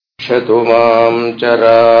रक्षतु मां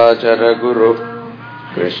चराचरगुरुः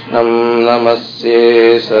कृष्णं नमस्ये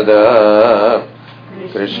सदा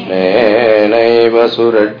कृष्णेनैव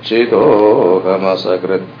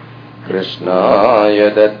सुरक्षितोऽहमसकृत् कृष्णाय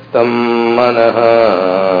दत्तं मनः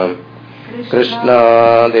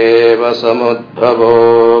कृष्णादेव समुद्भवो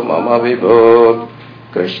मम विभो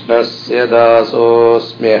कृष्णस्य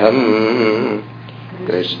दासोऽस्म्यहम्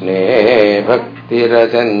कृष्णे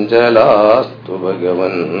भक्तिरचञ्चलास्तु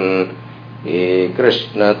भगवन् हे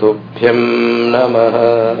कृष्ण तुभ्यं नमः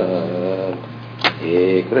हे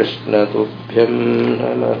कृष्ण तुभ्यं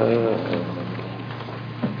नमः.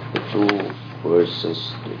 Two verses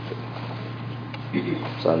to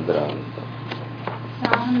Sandrananda.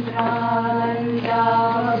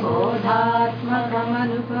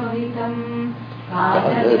 Sandranandabodhatmakamanupamitam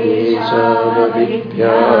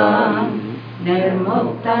Kadadeshavabhidyam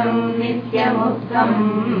Nirmuktam nityamuktam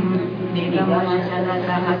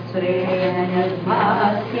Nigamashadasahasrena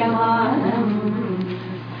nirbhasyamanam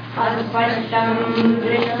Aspashtam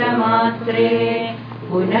drishamatre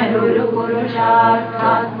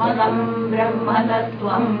Punarurupurusharthatmakam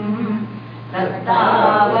brahmatattvam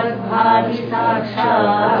Tattavadbhati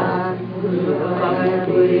sakshat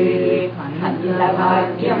Gurupavadure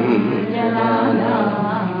Antabhagyam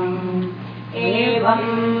jananam Evam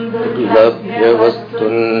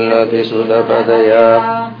durlabhyavastunati sulapadaya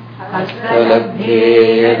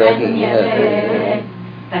hastalabhyedanyate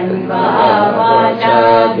tanva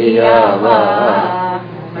vachadhiyava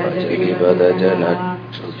vachivadajanat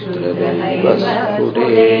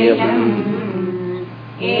shustradevaspureyam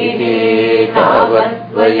ete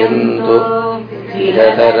tavatvayantu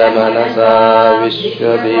chirataramanasa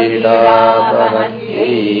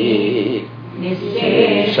vishwabhidapahati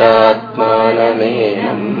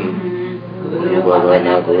nisheshatmanamenam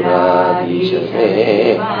guruvavanapuradishame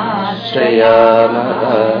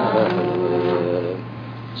shreyamaha.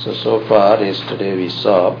 So far yesterday we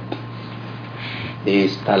saw the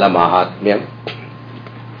Sthala Mahatmya,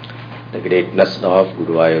 the greatness of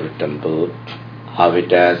Guruvayur temple, how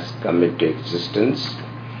it has come into existence,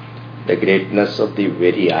 the greatness of the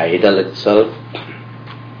very idol itself,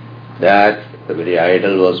 that the very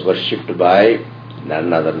idol was worshipped by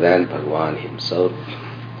none other than Bhagavan himself.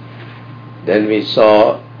 Then we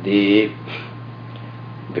saw the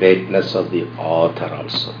greatness of the author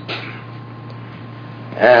also.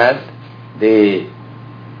 And the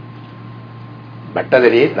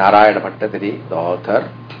Bhattadari, Narayana Bhattadari, the author,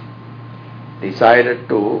 decided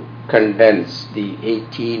to condense the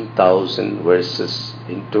 18,000 verses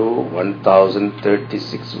into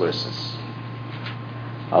 1,036 verses.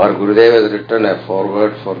 Our Gurudev has written a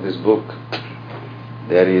foreword for this book.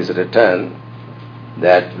 There is written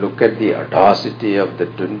that look at the audacity of the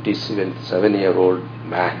 27-year-old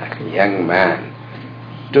man, young man,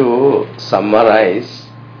 to summarize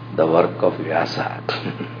the work of Vyasa.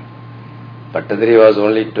 Bhattadari was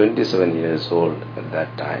only 27 years old at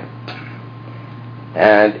that time.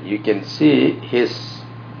 And you can see his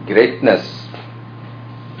greatness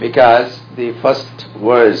because the first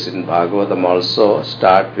verse in Bhagavatam also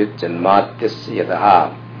start with Janmatyasya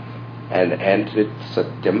Yataha and end with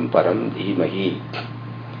Satyam Param Dhimahi.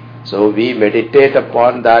 So we meditate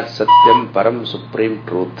upon that Satyam Param Supreme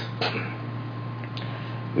Truth,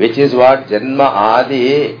 which is what Janma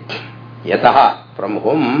Adi Yataha, from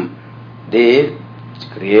whom the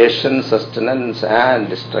creation, sustenance and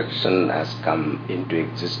destruction has come into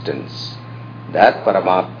existence. That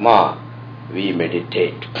Paramatma we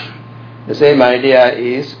meditate. The same idea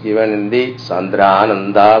is given in the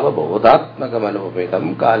Sandranandava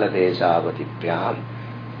Bodhatmakamanupamitam Kaladeshavadipyam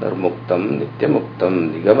Nirmuktam Nityamuktam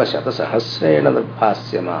Nigamashata Sahasrena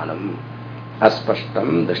Nirbhasyamanam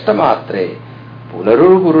Aspashtam Drishamatre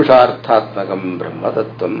Punarupurusharthatmakam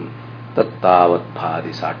Brahmatattvam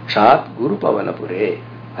Tattavadbhati sakshat Gurupavanapure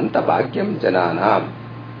Antabhagyam jananam.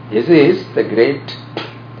 This is the great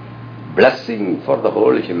blessing for the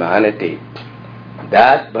whole humanity,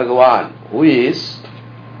 that Bhagavan, who is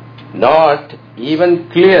not even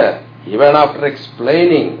clear, even after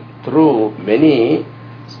explaining through many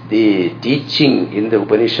the teaching in the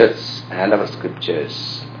Upanishads and our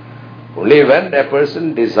scriptures, only when a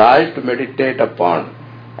person desires to meditate upon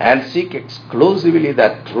and seek exclusively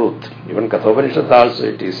that truth, even Kathopanishad also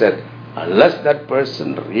it is said, unless that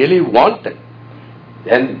person really wanted,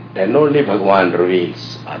 then only Bhagavan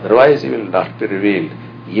reveals. Otherwise he will not be revealed.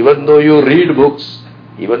 Even though you read books,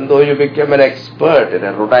 even though you become an expert, an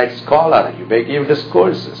erudite scholar, you may give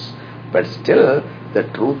discourses, but still the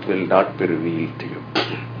truth will not be revealed to you.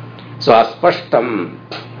 So aspashtam,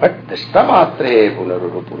 but drishamatre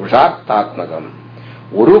punarupurusharthatmakam,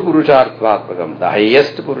 Uru Purusharthatmakam. The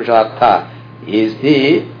highest Purushartha is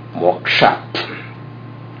the moksha.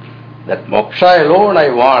 That moksha alone I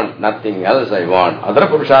want, nothing else I want. Other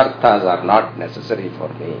Purusharthas are not necessary for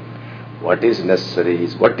me. What is necessary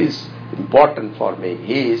is, what is important for me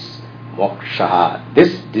is moksha.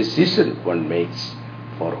 This decision one makes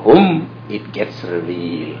for whom it gets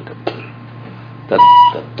revealed.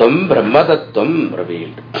 Tattvam Brahma Tattvam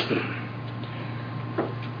revealed.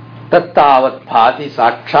 Tattavat Bhati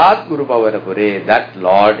Sakshat Guru Pavanapure. That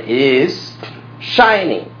Lord is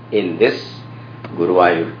shining in this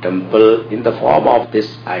Guruvayur temple in the form of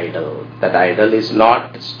this idol. That idol is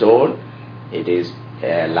not stone, it is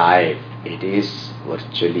alive. It is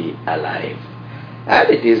virtually alive. And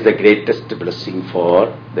it is the greatest blessing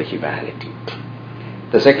for the humanity.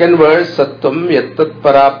 The second verse, Sattvam Yattat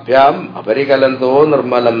Parabhyam Aparikalando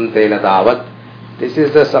Nirmalam Tena Davat. This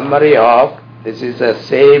is the summary of, this is the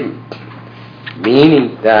same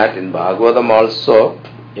meaning that in Bhagavatam also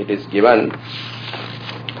it is given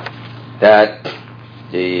that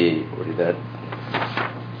what is that?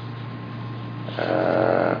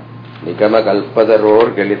 Nikama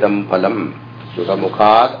Kalpadaror Galitam Palam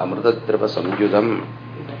Sukamukhat Amritatrava Samyudam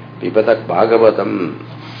Pipatak Bhagavatam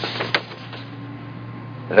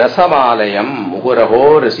Rasamalayam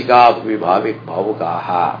Muguraho Rasika Bhavik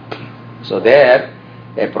Bhavukaha. So there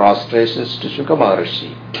a prostration to Shuka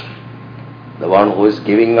Maharshi, the one who is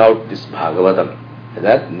giving out this Bhagavatam,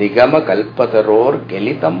 that Nigama Kalpataror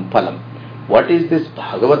Gelitam Palam. What is this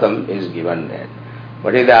Bhagavatam is given there?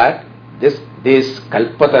 What is that? This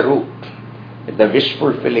Kalpataru, the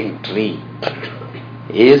wish-fulfilling tree,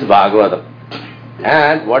 is Bhagavatam.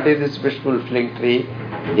 And what is this wish-fulfilling tree?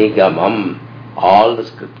 Nigamam, all the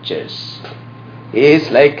scriptures, is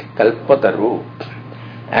like Kalpataru.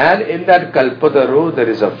 And in that Kalpataru there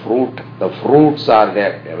is a fruit. The fruits are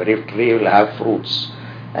there. Every tree will have fruits.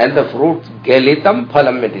 And the fruit, Gelitam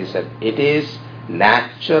Phalam it is said. It is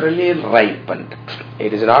naturally ripened.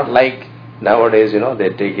 It is not like nowadays, they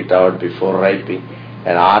take it out before ripening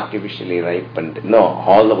and artificially ripened. No,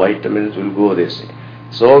 all the vitamins will go this way.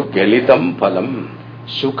 So, Gelitam Phalam,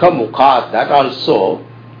 Shuka Mukha, that also,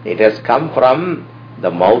 it has come from the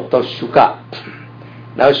mouth of Shuka.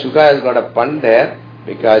 Now, Shuka has got a pun there,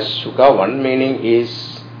 because Shuka, one meaning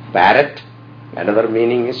is parrot, another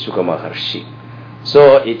meaning is Shuka Maharshi.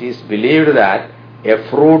 So, it is believed that a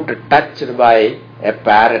fruit touched by a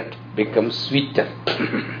parrot becomes sweeter.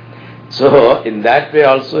 So, in that way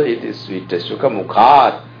also it is sweeter. Shuka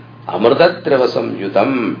Mukhat Amritatrava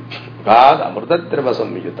Samyutam. Amritatrava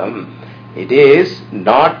Samyutam. It is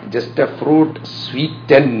not just a fruit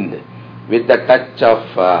sweetened with the touch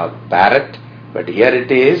of parrot, but here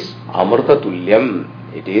it is Amrtatulyam.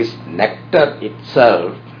 It is nectar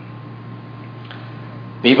itself.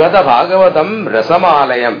 Pibada Bhagavatam Rasam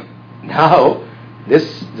Alayam. Now,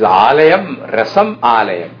 this Alayam, Rasam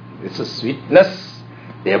Alayam. This is sweetness,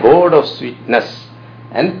 the abode of sweetness.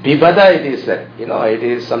 And Pibada it is said. It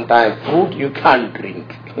is sometimes fruit you can't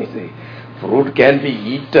drink. Fruit can be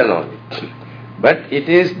eaten only. But it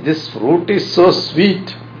is, this fruit is so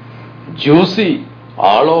sweet, juicy,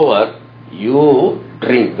 all over, you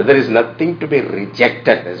drink. But there is nothing to be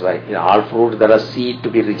rejected. That's why in all fruit there are seed to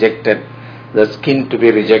be rejected, the skin to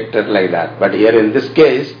be rejected, like that. But here in this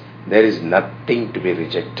case, there is nothing to be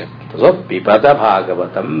rejected. So, Pipada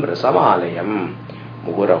Bhagavatam Rasamalayam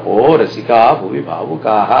Muguraho Rasika Bhuvi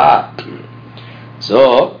Bhavukaha.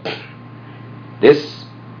 So, this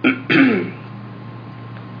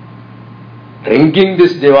drinking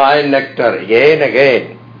this divine nectar again and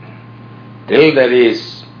again, till there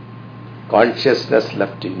is consciousness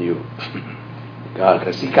left in you, called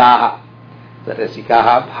Rasikaha. The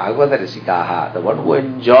Rasikaha, Bhagavata Rasikaha, the one who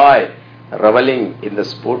enjoy reveling in the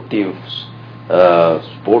sports of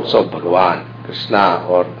Bhagavan, Krishna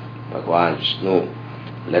or Bhagavan Vishnu,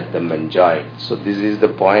 let them enjoy it. So this is the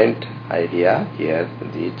point, idea here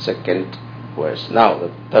in the second verse. Now the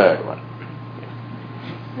third one.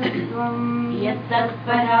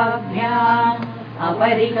 Yattatparabhyam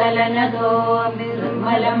aparikalanato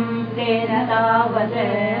nirmalam tena tavat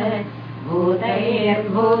bhutair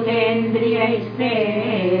bhutendriyaiste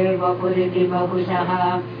vapuriti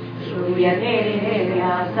bahushaha shruyate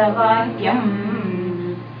asavakyam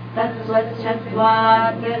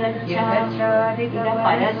tatsvachatvad rachadita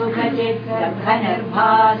parasukajit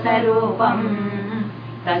ghanarbhasarupam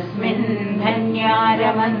tasmin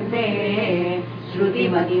dhanyaramante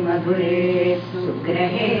Shrutimati madhure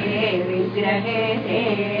sugrahe vigrahe te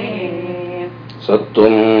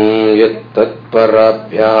Sattum yattat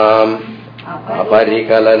parabhyam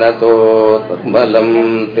aparikalanato tatmalam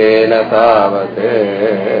tena tavate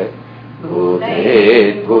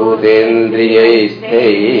Bhutet bhutendriyaiste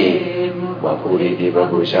Vapuriti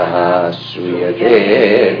vabhushaha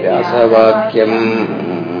Shruyate Vyasavakyam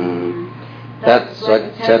Tat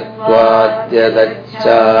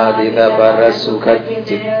swachhatvadyadachadita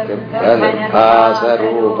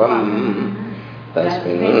parasukhachittanibhasarupam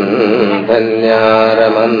Tasmin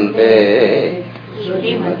dhanyaramante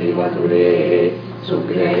Shrimati madhure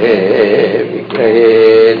sugrehe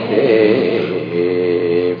vigrahete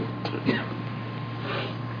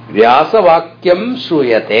Vyasavakyam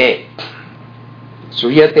shruyate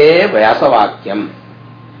Shruyate Vyasavakyam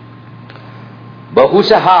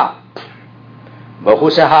Bahushaha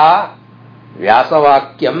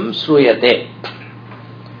Vyasavakyam shruyate.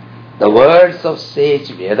 The words of sage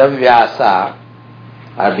Vedavyasa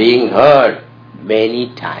are being heard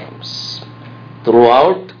many times.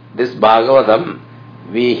 Throughout this Bhagavatam,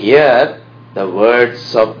 we hear the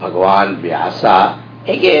words of Bhagavan Vyasa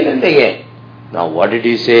again and again. Now what did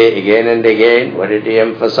he say again and again? What did he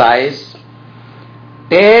emphasize?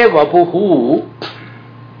 Te vapuhu,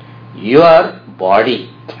 your body.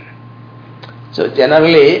 So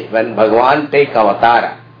generally when Bhagavan take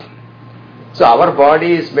avatara, so our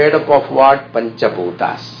body is made up of what?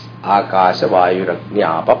 Panchabhutas. Akasha, Vayu, Agni,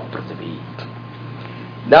 Apa, Prithvi.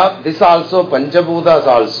 Now this also, Panchabhutas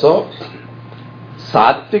also,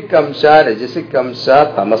 Sattvic Amsha, Rajasic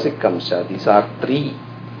Amsha, Tamasic Amsha. These are three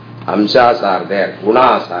Amshas are there,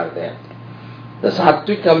 Gunas are there. The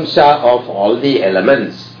Sattvic Amsha of all the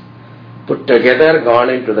elements put together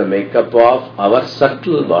gone into the makeup of our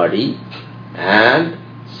subtle body and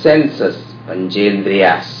senses,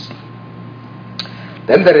 Panchendriyas.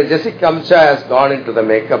 Then the Rajasic Amsha has gone into the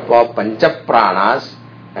makeup of Panchapranas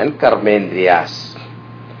and Karmendriyas.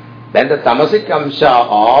 Then the Tamasic Amsha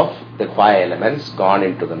of the five elements gone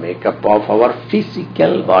into the makeup of our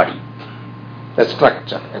physical body, the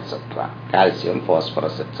structure, etc. Calcium,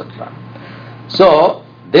 phosphorus, etc. So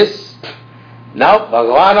this, now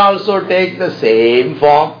Bhagavan also takes the same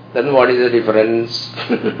form. Then what is the difference?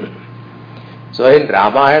 So in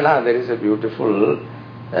Ramayana there is a beautiful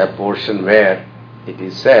portion where it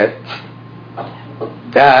is said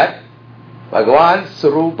that Bhagavan's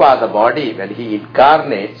Sarupa, the body, when he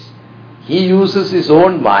incarnates, he uses his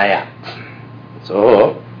own Maya.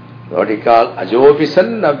 So what he called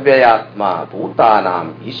Ajopisan Navyayatma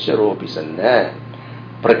Bhutanam Ishwaropisan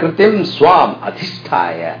Prakritim Swam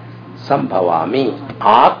Adhisthaya Sambhavami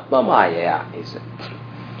Atma Maya is it.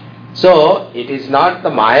 So it is not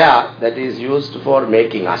the Maya that is used for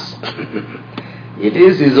making us. It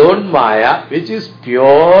is his own Maya which is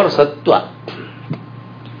pure Sattva.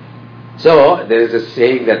 So there is a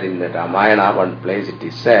saying that in the Ramayana one place it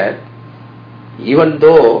is said, even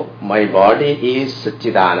though my body is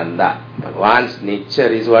Satchidananda, Bhagavan's nature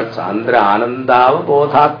is what? Sandra Anandava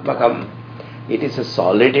Bodhatmakam. It is a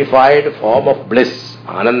solidified form of bliss,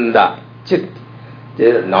 Ananda, Chit,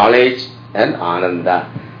 knowledge and Ananda.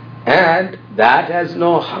 And that has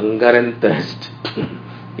no hunger and thirst.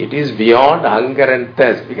 It is beyond hunger and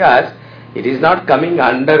thirst because it is not coming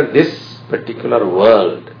under this particular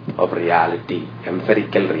world of reality,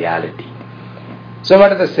 empirical reality. So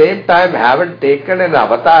but at the same time haven't taken an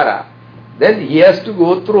avatara, then he has to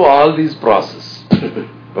go through all these processes.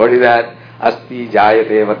 What is that? Asti,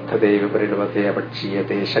 Jayate, Varthate, Viparinavate,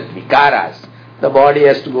 Apachiyate, Shat-vikaras. The body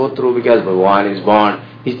has to go through because Bhagavan is born,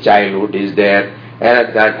 his childhood is there, and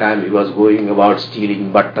at that time he was going about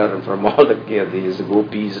stealing butter from all these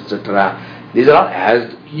gopis, etc. These are all,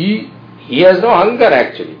 he has no hunger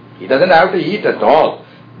actually. He doesn't have to eat at all,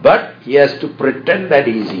 but he has to pretend that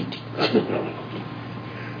he is eating.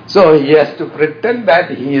 So he has to pretend that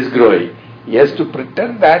he is growing. He has to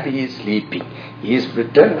pretend that he is sleeping. He has to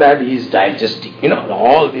pretend that he is digesting.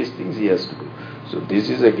 All these things he has to do. So this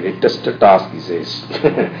is the greatest task, he says.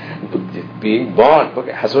 Being born,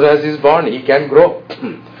 okay, as soon as he is born, he can grow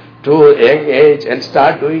to a young age and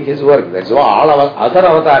start doing his work. That's why all our other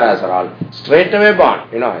avatars are all straight away born.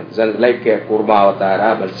 It's like Kurma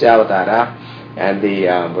Avatara, Matsya Avatara, and the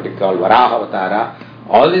what you call Varaha Avatara.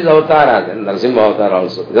 All these avatars, and Narasimha Avatar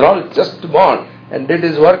also, they are all just born and did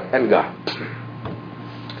his work and gone.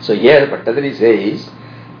 So here Bhattacharya says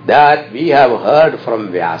that we have heard from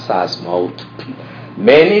Vyasa's mouth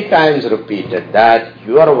many times repeated that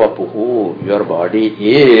your vapuhu, your body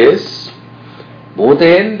is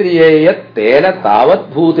bhutendriyayat tena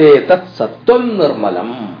tavat bhutetat sattvam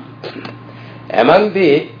nirmalam. Among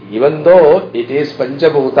the, even though it is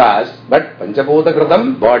Panchabhutas, but Panchabhuta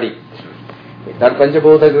Kritam body. Without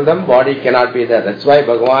Panchabhuta Kritam, body cannot be there. That's why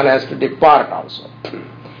Bhagavan has to depart also.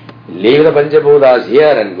 Leave the Panchabhutas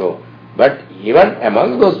here and go. But even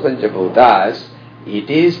among those Panchabhutas, it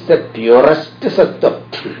is the purest sattvam.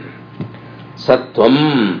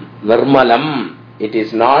 Sattvam, nirmalam, it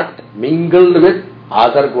is not mingled with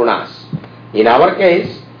other gunas. In our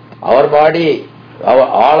case, our body,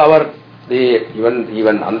 even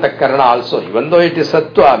antakarana also, even though it is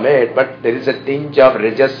sattva made, but there is a tinge of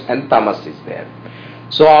rajas and tamas is there.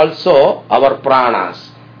 So also our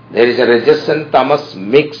pranas, there is a rajas and tamas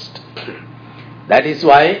mixed. That is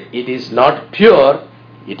why it is not pure,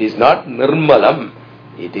 it is not nirmalam,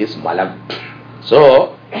 it is malam.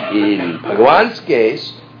 So, in Bhagavan's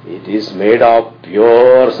case, it is made of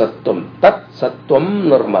pure sattvam. Tat sattvam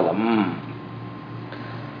nirmalam.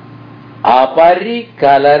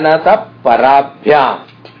 Aparikalanata parabhyam.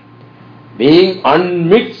 Being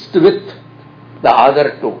unmixed with the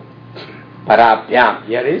other two. Parabhyam.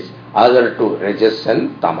 Here is other two, rajas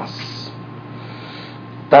and tamas.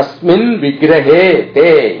 Tasmin vigrahe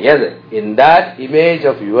te yad. In that image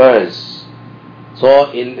of yours.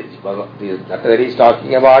 So, that is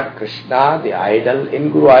talking about Krishna, the idol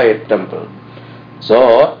in Guruvayur temple.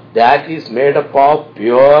 So, that is made up of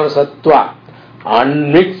pure sattva,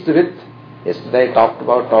 unmixed with, yesterday I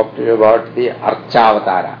talked to you about the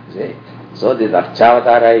Archavatara. See? So, this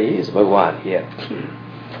Archavatara is Bhagavan here.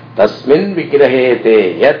 Tasmin vigrahe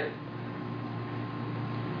te yat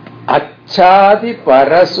achadi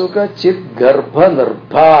parasuka chit garbha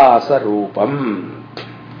nirbhasa rupam.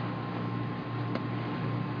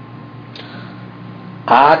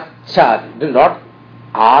 Achadi, not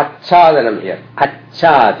achadanam here.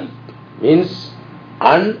 Achadi means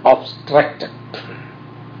unobstructed,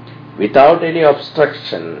 without any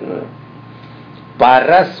obstruction.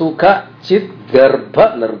 Parasukha chit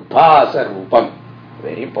garbha nirbhasa rupam.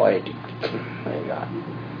 Very poetic. My God.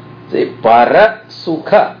 Say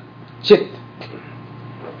parasukha chit.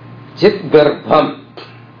 Chit garbham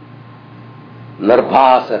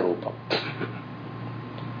nirbhasa rupam.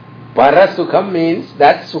 Parasukham means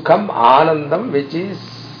that sukham anandam which is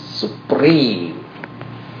supreme.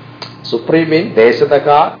 Supreme means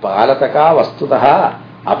desataka, palataka, vastutaha,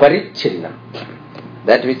 aparichinnam.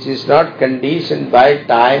 That which is not conditioned by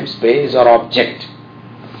time, space or object.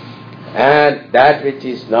 And that which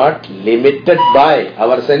is not limited by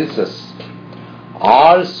our senses.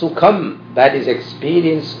 All sukham that is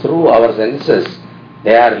experienced through our senses,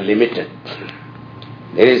 they are limited.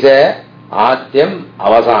 There is a Adyam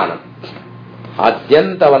avasanam.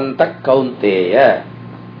 Adyantavantak kaunteya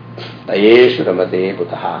tayeshu ramate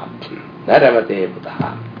butaha. Na ramate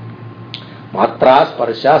butaha. Matras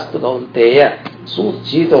parshastu kaunteya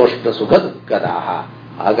suchitoshta sukhadukkadaha.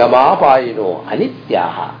 Agamapayino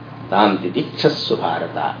anityaha. Tanti dikshassu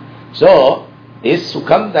bharata. So, this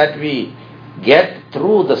sukham that we get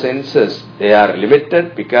through the senses, they are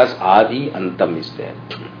limited because adi antam is there.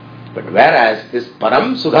 But whereas this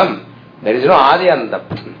param sukham, there is no adi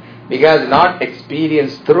antam, because not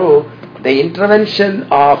experienced through the intervention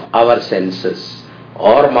of our senses,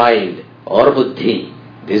 or mind, or buddhi.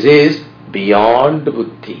 This is beyond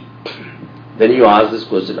buddhi. Then you ask this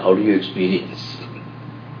question, how do you experience?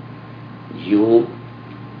 You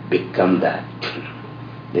become that.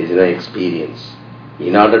 There is no experience.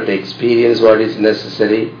 In order to experience what is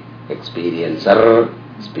necessary, experiencer,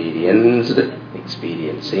 experienced,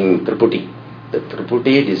 experiencing, triputi. The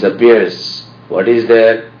triputi disappears. What is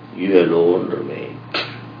there? You alone remain.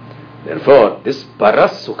 Therefore, this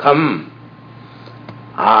parasukham,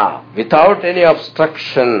 without any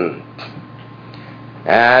obstruction,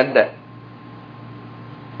 and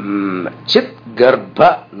chit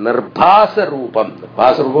garbha nirbhasa rupam.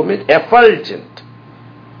 Nirbhasa rupam means effulgent.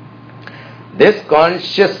 This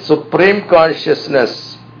conscious, supreme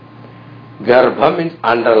consciousness, garbha means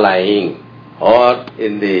underlying, or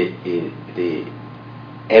in the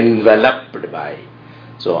enveloped by.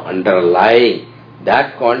 So underlying,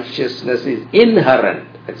 that consciousness is inherent.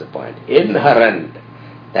 That's the point. Inherent.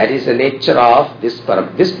 That is the nature of this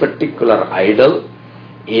particular idol.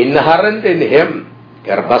 Inherent in him.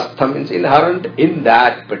 Garbhastha means inherent in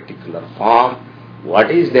that particular form.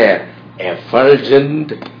 What is there?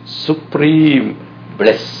 Effulgent, supreme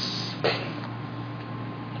bliss.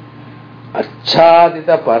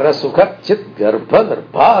 Achadita parasukha chit garbha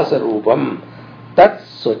nirbhasa rupam tat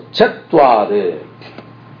swachatvad.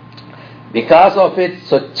 Because of its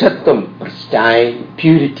swachatvam, pristine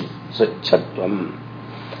purity, swachatvam,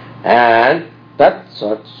 and tat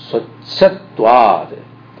swachatvad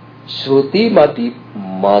shrutimati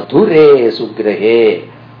madhure sugrahe,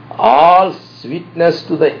 all sweetness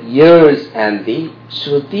to the ears and the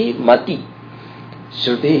shruti mati.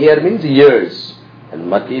 Shruti here means ears, and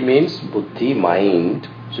mati means buddhi, mind.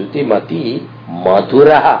 Shruti mati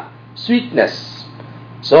madhuraha, sweetness.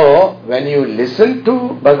 So, when you listen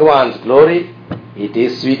to Bhagavan's glory, it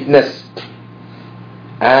is sweetness.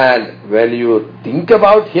 And when you think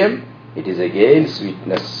about Him, it is again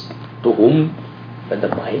sweetness. To whom? When the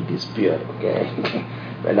mind is pure, okay?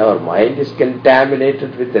 When our mind is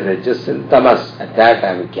contaminated with the rajas and tamas, at that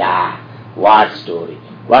time, kya? What story?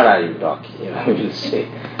 What are you talking? We will say,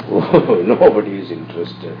 oh, nobody is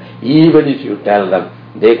interested. Even if you tell them,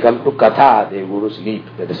 they come to katha, they go to sleep.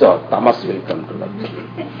 That is all. Tamas will come to them.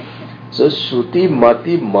 So, Shruti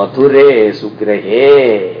Mati Madhure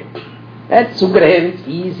Sugrahe. And Sugrahe means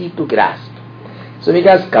easy to grasp. So,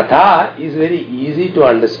 because katha is very easy to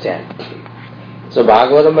understand. So,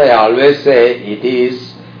 Bhagavatam, I always say, it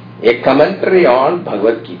is a commentary on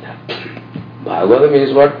Bhagavad Gita. Bhagavatam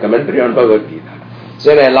is what? Commentary on Bhagavad Gita.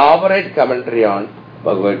 So, an elaborate commentary on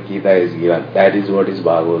Bhagavad Gita is given. That is what is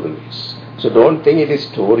Bhagavatam is. So, don't think it is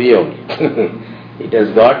story only. It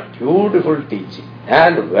has got beautiful teaching.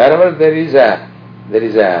 And wherever there is a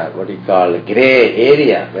what you call a grey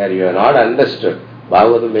area where you are not understood,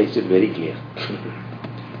 Bhagavatam makes it very clear.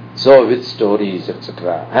 So, with stories,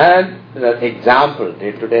 etc. And example,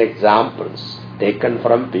 day-to-day examples taken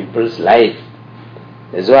from people's life.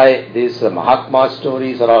 That's why these Mahatma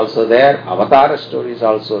stories are also there, Avatara stories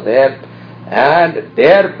are also there, and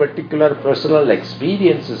their particular personal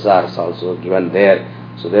experiences are also given there.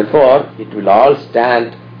 So, therefore, it will all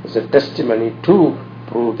stand as a testimony to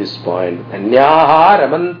prove this point. Dhanyaha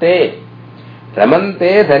ramante.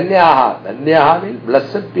 Ramante dhanyaha. Dhanyaha means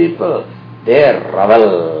blessed people. They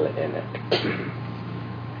revel in it.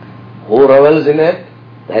 Who revels in it?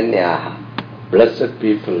 Dhanyaha. Blessed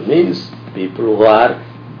people means people who are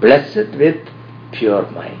blessed with pure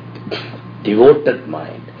mind, devoted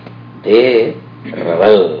mind. They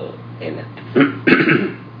revel in it.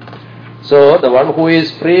 So, the one who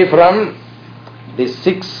is free from the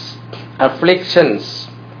 6 afflictions,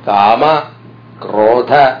 Kama,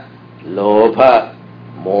 Krodha, Lobha,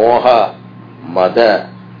 Moha, Mada,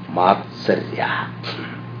 Matsarya.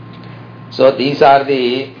 So, these are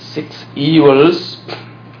the 6 evils.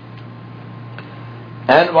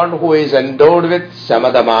 And one who is endowed with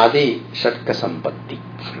Samadamadi Shatka Sampatti.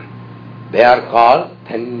 They are called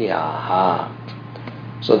Dhanyaha.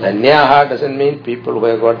 So, Dhanyaha doesn't mean people who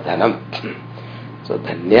have got Dhanam. So,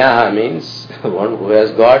 Dhanyaha means one who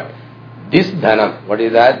has got this Dhanam. What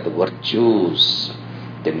is that? The virtues,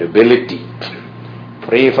 the nobility.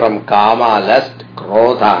 Free from Kama, lust,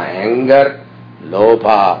 Krodha, anger,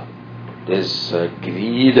 Lobha, this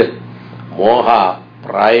greed, Moha,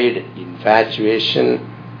 pride, infatuation,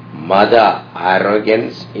 Mada,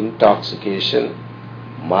 arrogance, intoxication,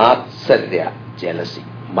 Matsarya, jealousy.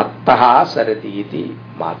 Mattaha sarati iti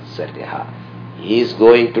Matsaryaha. He is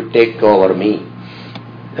going to take over me.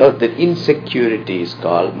 So the insecurity is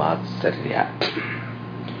called Matsarya.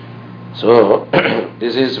 So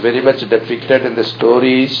this is very much depicted in the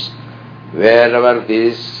stories wherever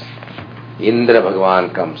this Indra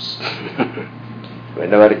Bhagavan comes.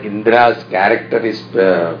 Whenever Indra's character is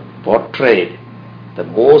portrayed, the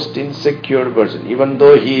most insecure person, even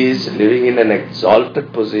though he is living in an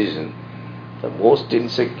exalted position, the most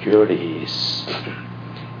insecure he is.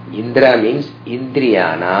 Indra means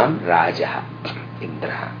Indriyanam Raja.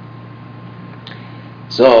 Indra.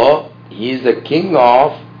 So, he is the king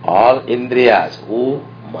of all Indriyas. Who?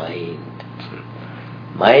 Mind.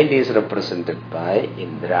 Mind is represented by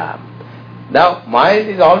Indra. Now, mind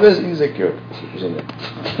is always insecure, isn't it?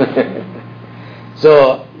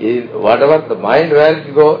 So, whatever the mind, where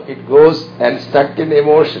it goes and stuck in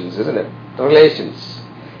emotions, isn't it? Relations.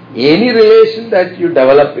 Any relation that you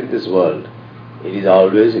develop in this world, it is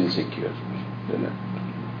always insecure, isn't it?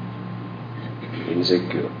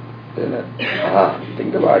 Insecure, isn't it?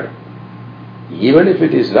 Think about it. Even if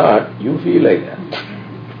it is not, you feel like that.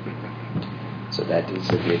 So that is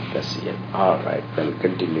a great kasiyam. Alright, then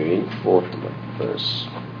continuing, 4th verse.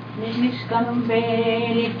 Nishkampe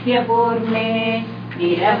nityapurne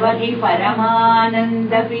niravadhi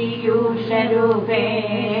paramananda piyusharupe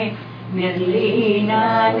nirlina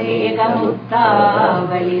nekamukta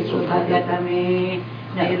vali subhagatame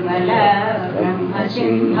nirmala brahma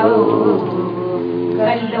sindhau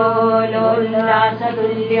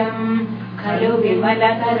kallolollasatulyam khalu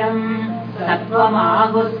vimalataram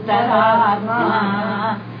Sattva-magustaratma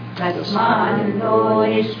Tasmando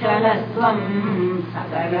Nishkalatvam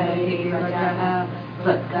Sakala-devajaha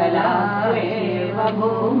Vatkala-eva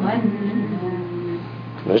bhuman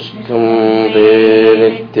Nishkampe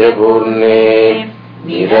nityapurne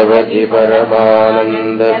niravadhi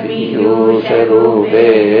paramananda piyusharupe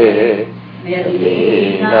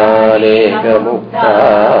nirlina nekamukta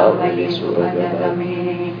vali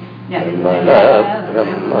subhagatame Nirmala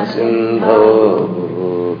Brahma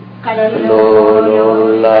Sindho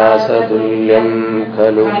Kallolollasatulyam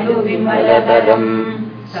Khalu Vimalataram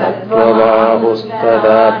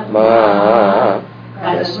Sattvamahusthadatma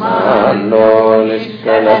Tasmanno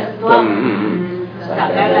Nishkalatvam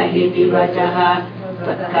Sakalahiti Vachaha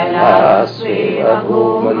Tatkalasveva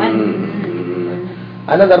Bhuman.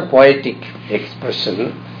 Another poetic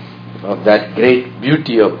expression of that great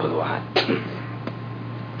beauty of Bhagavan.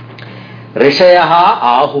 Rishayaha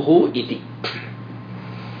ahuhu iti.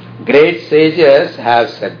 Great sages have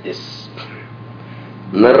said this.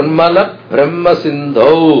 Nirmala Brahma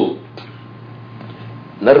Sindho.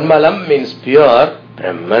 Nirmalam means pure.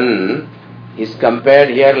 Brahman is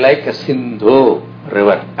compared here like a Sindhu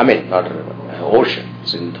river. I mean, not a river, ocean.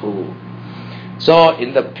 Sindhu. So,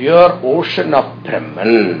 in the pure ocean of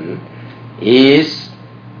Brahman is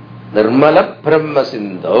Nirmala Brahma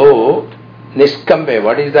Sindho Nishkampe.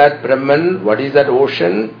 What is that Brahman? What is that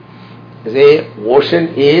ocean? The ocean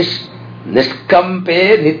is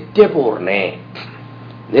Nishkampe Nityapurne.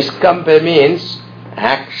 Nishkampe means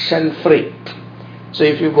action free. So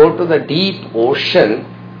if you go to the deep ocean,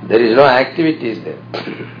 there is no activities there.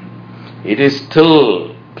 It is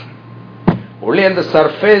still. Only on the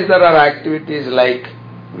surface there are activities like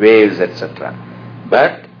waves, etc.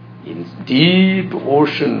 But in deep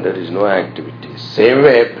ocean there is no activities. Same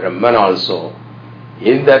way Brahman also.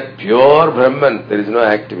 In that pure Brahman there is no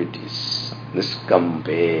activities.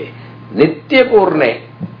 Niskampe. Nityapurne.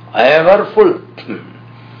 Ever full.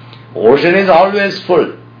 Ocean is always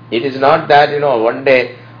full. It is not that, one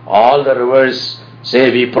day all the rivers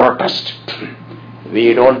say we protest.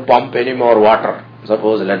 We don't pump any more water.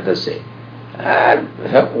 Suppose, let us say. And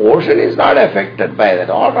ocean is not affected by that.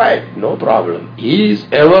 All right, no problem. He is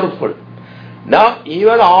ever full. Now,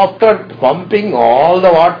 even after pumping all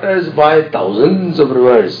the waters by thousands of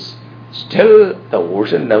rivers, still the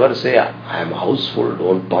ocean never say, I am houseful,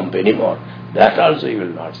 don't pump anymore. That also he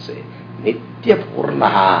will not say. Nitya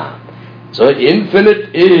Purnaha. So,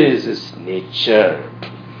 infinite is his nature.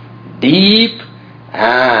 Deep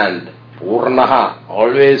and Purnaha,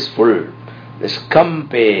 always full.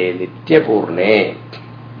 Niskampe Nityapurne.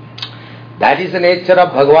 That is the nature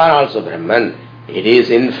of Bhagavan also, Brahman. It is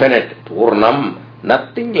infinite, Purnam,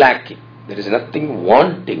 nothing lacking. There is nothing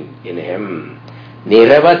wanting in him.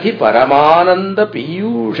 Niravati Paramananda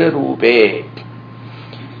Piyusha Rupe.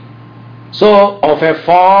 So, of a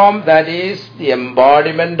form that is the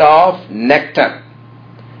embodiment of nectar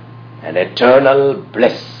and eternal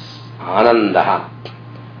bliss, Anandaha.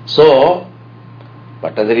 So,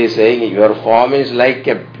 Patanjali is saying your form is like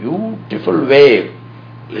a beautiful wave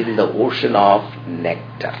in the ocean of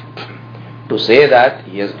nectar. To say that,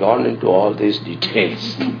 he has gone into all these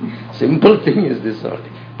details. Simple thing is this only.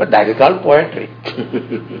 But that is called poetry.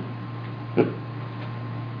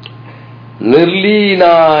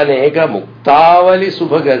 Nirlinan eka muktavali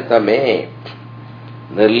subhagatame.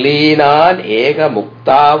 Nirlinan eka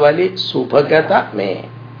muktavali subhagatame.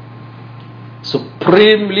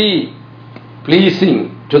 Supremely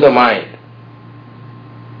pleasing to the mind.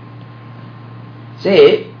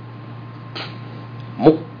 Say,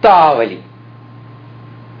 Muktavali.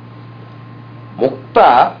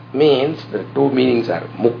 Mukta means, the two meanings are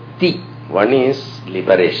Mukti. One is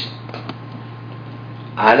liberation.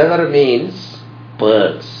 Another means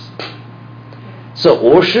pearls. So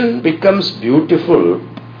ocean becomes beautiful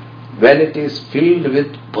when it is filled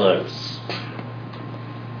with pearls.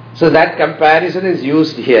 So that comparison is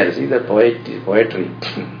used here. See the poetry.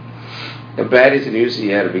 Comparison used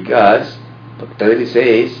here because Bhakti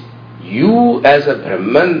says, you as a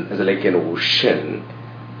Brahman, as like an ocean,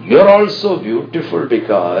 you are also beautiful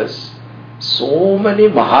because so many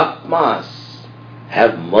Mahatmas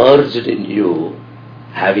have merged in you,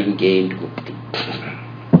 having gained mukti.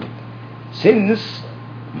 Since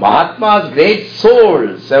Mahatmas, great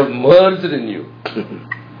souls, have merged in you,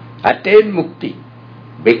 attained mukti.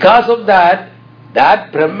 Because of that,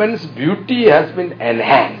 that Brahman's beauty has been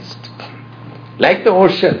enhanced. Like the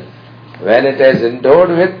ocean, when it is endowed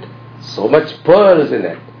with so much pearls in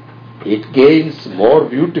it, it gains more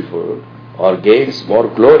beautiful or gains more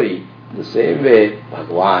glory. The same way,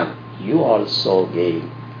 Bhagavan, you also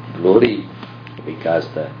gain glory because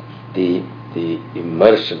the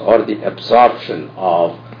immersion or the absorption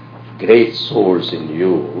of great souls in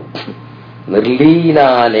you.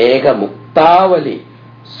 Nirlina nega muktavali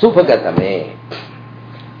subhagatame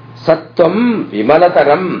sattvam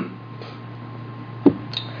vimalataram.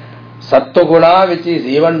 Sattva-guna, which is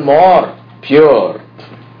even more pure.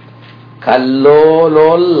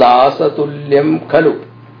 Kallolollasatulyam khalu.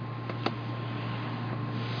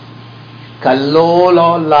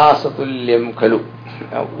 Kallolollasatulyam khalu.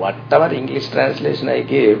 Now, whatever English translation I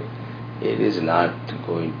give, it is not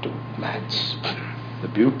going to match the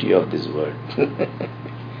beauty of this word.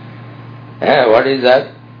 What is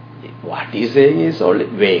that? What he is saying is only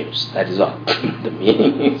waves. That is all. The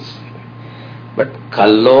meaning is. But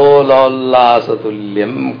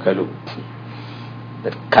kallolollasatulyam khalu.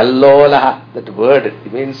 That kallola, that word,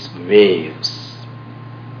 it means waves.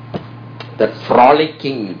 That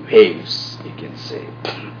frolicking waves, you can say.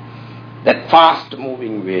 That fast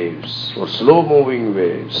moving waves, or slow moving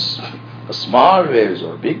waves, or small waves,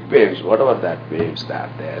 or big waves, whatever that waves that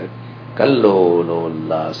are there.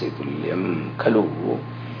 Kallolollasatulyam khalu.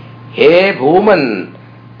 He bhuman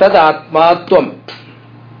tad atmatvam.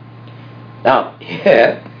 Now,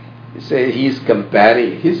 here, he is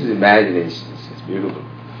comparing his imagination. It's beautiful.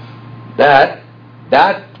 That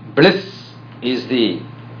bliss is the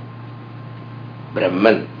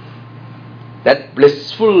Brahman. That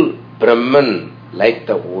blissful Brahman, like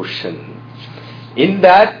the ocean. In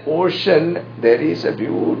that ocean, there is a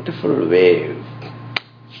beautiful wave.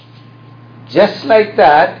 Just like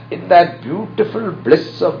that, in that beautiful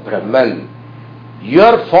bliss of Brahman,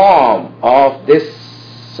 your form of this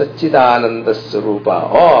Satchidananda Sarupa,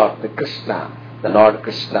 or the Krishna, the Lord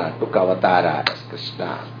Krishna took avatara as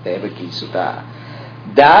Krishna, Devaki Sutta.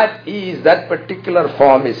 That particular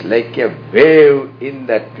form is like a wave in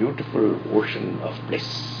that beautiful ocean of bliss.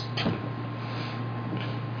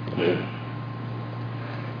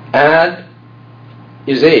 And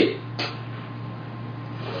you say,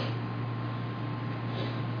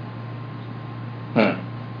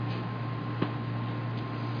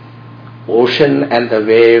 ocean and the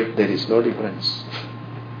wave, there is no difference.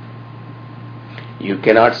 You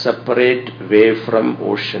cannot separate wave from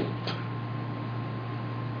ocean.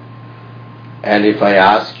 And if I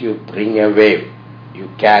ask you, bring a wave, you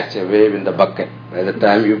catch a wave in the bucket. By the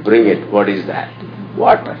time you bring it, what is that?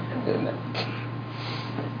 Water.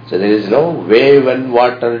 So there is no wave and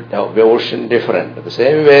water, ocean different. The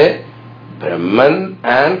same way, Brahman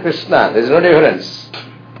and Krishna, there is no difference.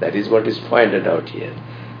 That is what is pointed out here.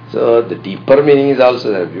 So the deeper meaning is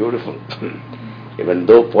also there, beautiful. Even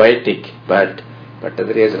though poetic, but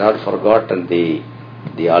Bhattacharya has not forgotten the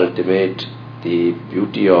ultimate, the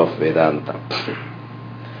beauty of Vedanta.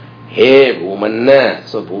 Hey Bhuman,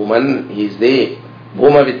 so Bhuman is the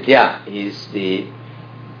Bhuma Vidya, is the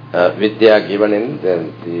Vidya given in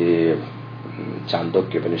the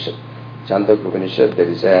Chandogya Upanishad. Chandogya Upanishad, there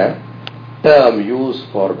is a term used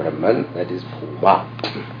for Brahman, that is Bhuma.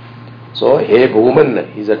 So, Hey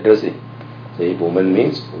Bhuman is addressing. So, Hey Bhuman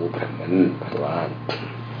means O Brahman, Bhagavan.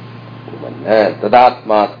 Bhuman,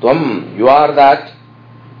 Tadatmatvam, you are that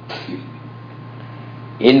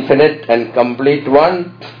infinite and complete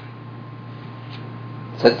one.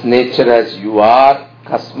 Such nature as you are.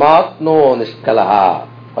 Kasmat no Nishkalaha.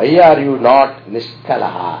 Why are you not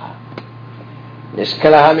Nishkalaha?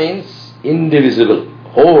 Nishkalaha means indivisible,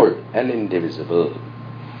 whole and indivisible.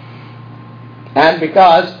 And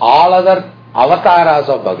because all other avatars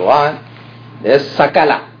of Bhagavan, there is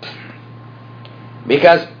Sakala.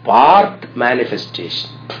 Because part manifestation.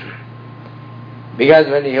 Because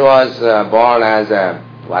when he was born as a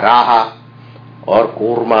Varaha, or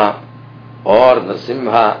Kurma, or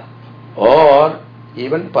Nrsimha, or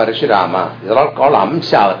even Parashurama, these are all called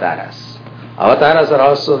Amsha avatars. Avatars are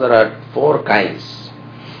also, there are 4 kinds.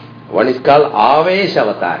 One is called Avesh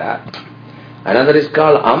avatara, another is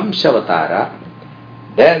called Amsha avatara,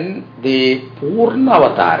 then the Purna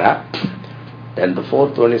avatara, then the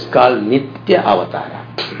 4th one is called Nitya avatara.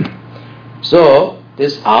 So,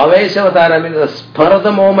 this Avesh avatara means the spur of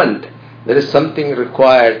the moment, there is something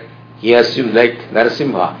required. He assumed, like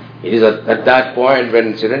Narasimha, it is at that point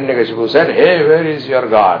when Hiranyakashipu said, hey, where is your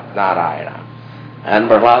God, Narayana? And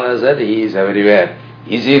Prahlada said, he is everywhere.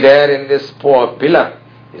 Is he there in this pillar?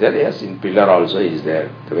 He said, yes, in pillar also he is there.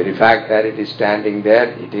 The very fact that it is standing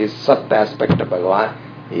there, it is Sat aspect of Bhagavan,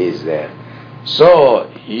 he is there.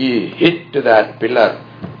 So, he hit to that pillar.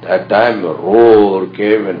 That time a roar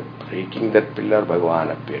came and breaking that pillar,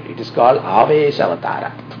 Bhagavan appeared. It is called Avesh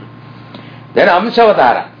avatara. Then Amsha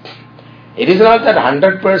avatara. It is not that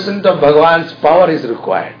 100% of Bhagavan's power is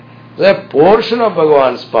required. So a portion of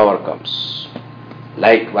Bhagavan's power comes.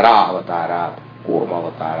 Like Varaha avatara, Kurma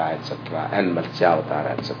avatara, etc. and Matsya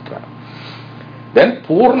avatara, etc. Then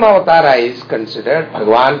Purna avatara is considered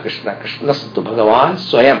Bhagavan Krishna. Krishna Sattu Bhagavan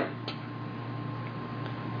Swayam.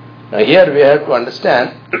 Now here we have to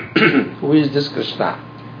understand who is this Krishna.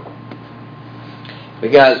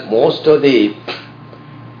 Because most of the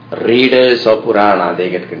readers of Purana, they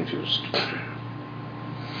get confused.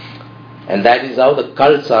 And that is how the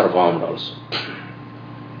cults are formed also.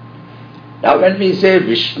 Now when we say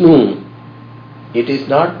Vishnu, it is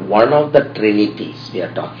not one of the trinities we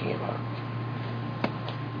are talking about.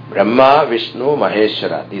 Brahma, Vishnu,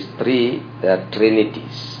 Maheshwara, these three, they are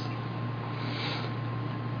trinities.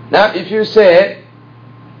 Now if you say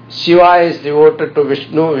Shiva is devoted to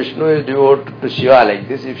Vishnu, Vishnu is devoted to Shiva, like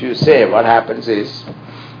this, if you say, what happens is,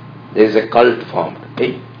 there is a cult formed.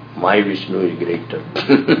 Hey, my Vishnu is greater.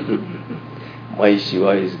 My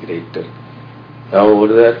Shiva is greater. Now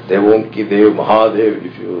over there, Devamki Dev, Mahadev,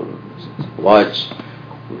 if you watch,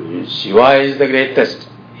 Shiva is the greatest.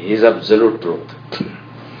 He is absolute truth.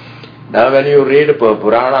 Now when you read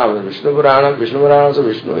Purana, Vishnu Purana, so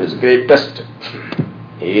Vishnu is greatest.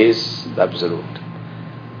 He is the absolute.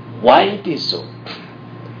 Why it is so?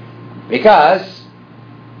 Because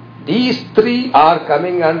these three are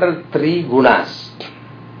coming under three gunas.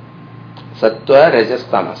 Sattva, Rajas,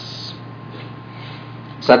 Tamas.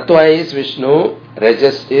 Sattva is Vishnu,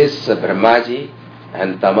 Rajas is Brahmaji,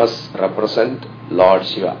 and Tamas represent Lord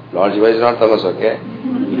Shiva. Lord Shiva is not Tamas, okay?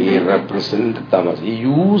 He represents Tamas. He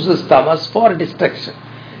uses Tamas for destruction.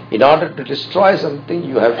 In order to destroy something,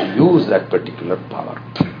 you have to use that particular power.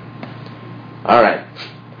 Alright.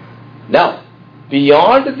 Now,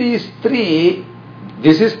 beyond these three,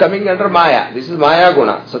 this is coming under Maya. This is Maya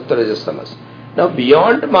Guna, Sattva, Rajas, Tamas. Now,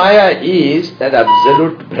 beyond Maya is that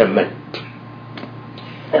absolute Brahman.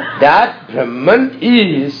 That Brahman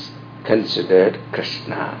is considered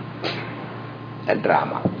Krishna and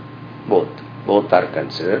Rama. Both are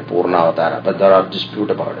considered Purnavatara, but there are dispute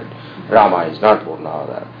about it. Rama is not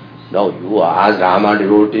Purnavatara. Now, you ask Rama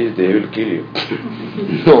devotees, they will kill you.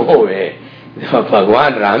 No way.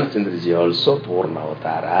 Bhagavan Ramchandraji also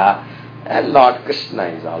Purnavatara, and Lord Krishna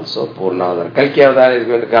is also Purnavatara. Kalki Avatara is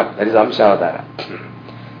going to come, that is Amshavatara.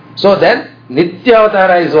 So then,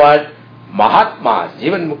 Nityavatara is what? Mahatmas,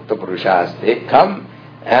 Jivan Mukta Purushas, they come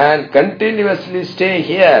and continuously stay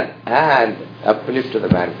here and uplift to the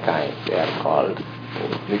mankind. They are called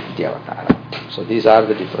Nityavatara. So these are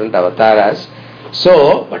the different avataras.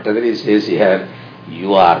 So, Bhattadari says here,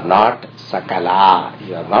 you are not Sakala,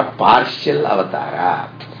 you are not partial avatara,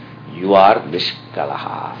 you are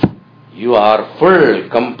Nishkalaha. You are full,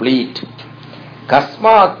 complete.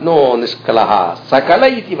 Kasmat no Nishkalaha, Sakala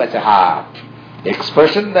iti vachaha.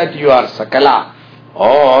 Expression that you are Sakala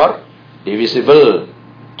or divisible,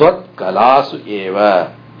 Tvat Kalasu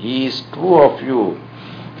eva, is true of you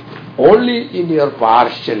only in your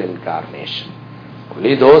partial incarnation.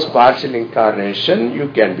 Only those partial incarnation you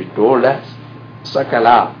can be told as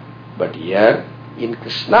Sakala. But here in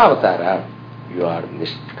Krishna Avatara you are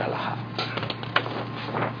Nishkalaha.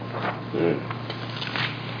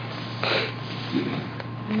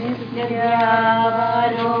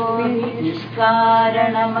 Nityavaro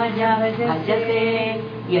nishkaranamaja bhajate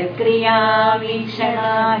yakriya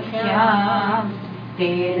vikshanakhya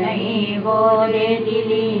tenaivo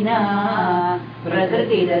dedilina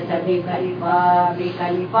prakrtirasa vikalpa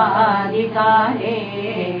vikalpadikare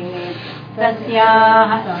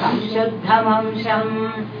tasyaha samshuddhamamsham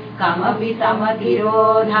kamapi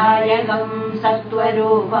tamathirodhayagam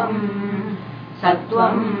sattvarupam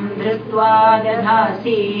Sattvam dhritva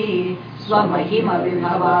dadhasi swamahima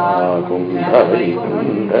vibhava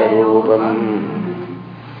kundavikundarupam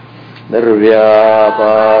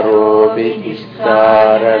nirvyaparopi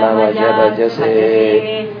ishkaranamajabhajase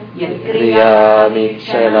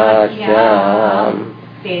yakriyamikshanakyam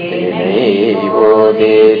tenaivo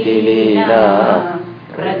dedilina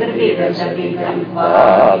prakrtirasa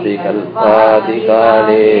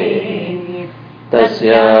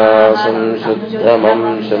Tasyasam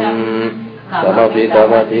shuddhamamsham kamapi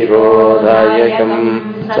tamatirodhayakam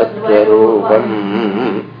sattvarupam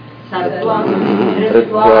sattvam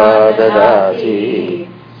dhritva dadasi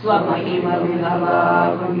swamahima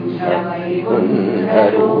vibhava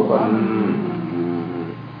kundarupam.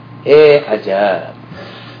 E Aja.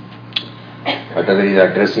 Bhattadari is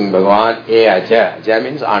addressing Bhagavan. E Aja. Aja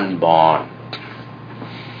means unborn.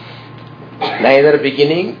 Neither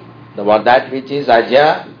beginning. That which is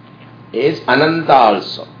Aja is Ananta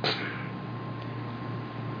also.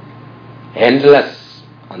 Endless.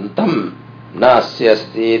 Antam na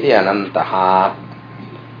asyasti iti anantaha.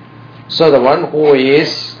 So the one who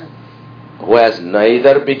has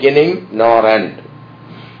neither beginning nor end.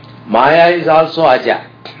 Maya is also Aja.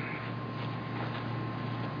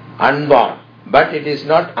 Unborn. But it is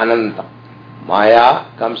not Ananta. Maya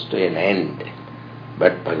comes to an end.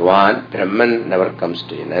 But Bhagavan, Brahman never comes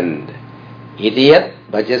to an end. Idiyat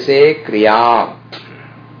bhajase kriyam.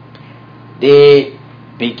 The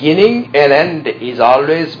beginning and end is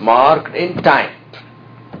always marked in time.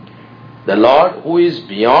 The Lord who is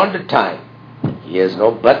beyond time, He has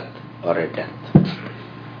no birth or a death.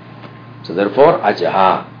 So therefore,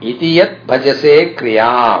 ajaha iti yat bhajase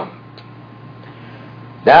kriyam.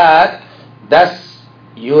 That thus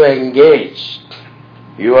you engage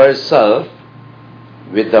yourself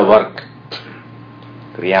with the work.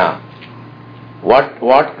 Kriyam. What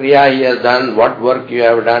kriya he has done, what work you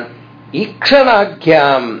have done?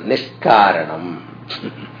 Ikshanakyam nishkaranam.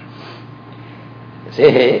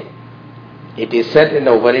 Say, it is said in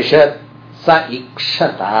the Upanishad, sa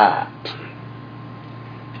ikshata.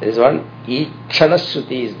 There is one ikshana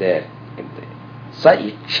shruti is there. Sa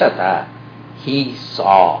ikshata. He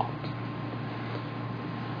saw.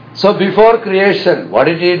 So before creation, what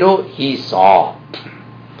did he do? He saw.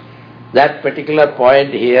 That particular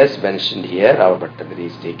point he has mentioned here, our Bhattacharya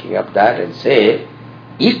is taking up that and say,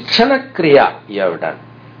 ikshana kriya you have done.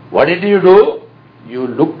 What did you do? You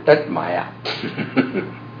looked at Maya.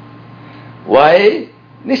 Why?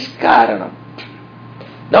 Nishkaranam.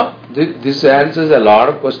 Now, this answers a lot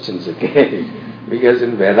of questions, okay? Because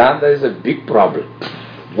in Vedanta is a big problem.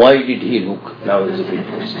 Why did he look? Now is a big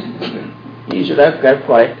question. He should have kept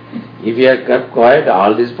quiet. If he had kept quiet,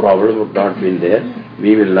 all this problem would not be there.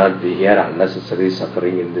 We will not be here unnecessary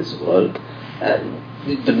suffering in this world.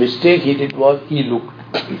 And the mistake he did was he looked.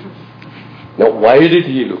 Now, why did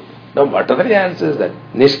he look? Now, what are the answers that?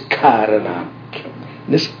 Nishkarana.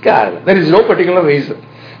 Nishkarana. There is no particular reason.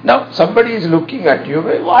 Now, somebody is looking at you.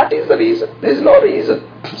 What is the reason? There is no reason.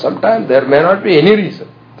 Sometimes there may not be any reason.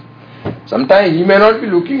 Sometimes he may not be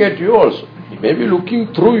looking at you also. He may be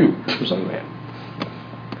looking through you somewhere.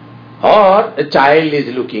 Or a child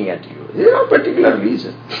is looking at you. There is no particular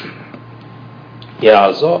reason. Here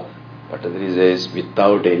also, Bhattacharya says,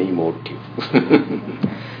 without any motive.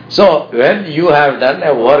 So, when you have done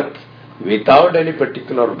a work without any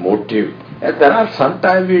particular motive, and there are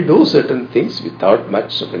sometimes we do certain things without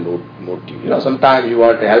much of a motive. Sometimes you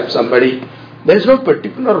want to help somebody, there is no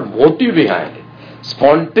particular motive behind it.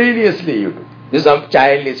 Spontaneously you do. This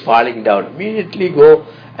child is falling down, immediately go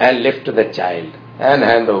and lift the child and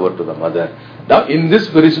hand over to the mother. Now in this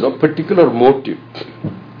there is no particular motive.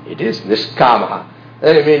 It is nishkamaha.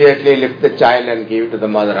 Then immediately lift the child and give it to the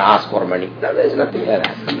mother, ask for money. Now there is nothing like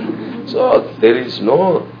that. So there is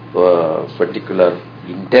no particular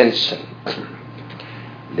intention.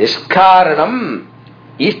 Nishkaranam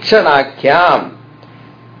Ichanakyam.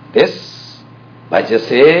 This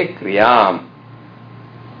bhajase kriyam.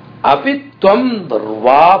 Apitvam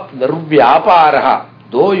nirvyaparaha.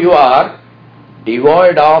 Though you are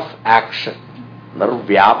devoid of action.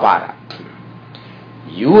 Nirvyapara.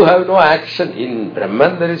 You have no action. In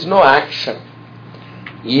Brahman there is no action.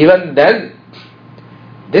 Even then,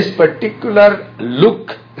 this particular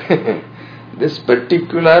look, this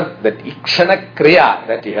particular, that ikshana kriya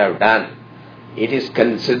that you have done, it is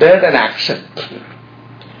considered an action.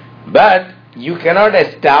 But you cannot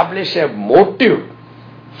establish a motive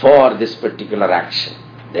for this particular action.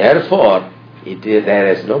 Therefore, there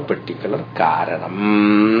is no particular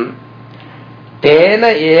karanam.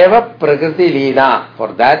 Tena eva prakriti lina.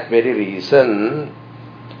 For that very reason,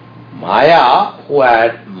 Maya who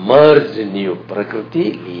had merged in you,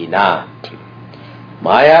 prakriti lina.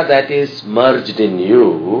 Maya that is merged in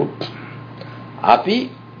you,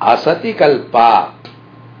 api asati kalpa.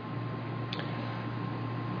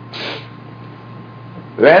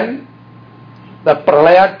 When the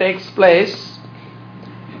pralaya takes place,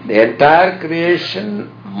 the entire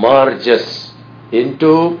creation merges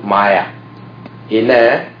into Maya in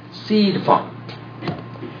a seed form.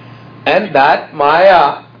 And that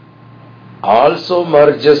Maya also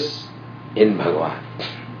merges in Bhagavan.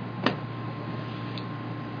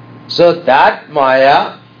 So that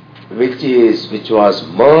Maya which was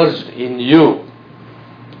merged in you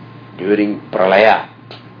during Pralaya,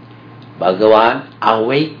 Bhagavan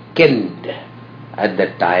awakened at the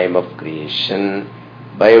time of creation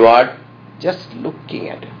by what? Just looking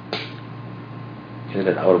at it. Isn't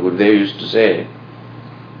it? Our Gurudev used to say,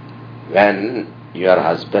 when your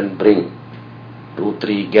husband bring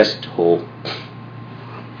 2-3 guests home,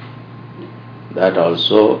 that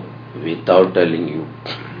also without telling you,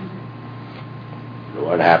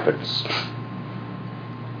 what happens?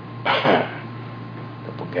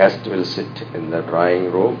 The guest will sit in the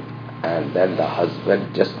drawing room and then the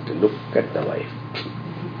husband just look at the wife.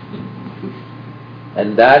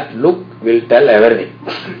 And that look will tell everything.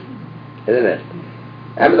 Isn't it?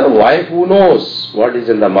 And the wife who knows what is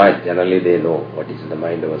in the mind, generally they know what is in the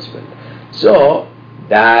mind of husband. So,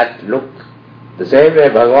 that look, the same way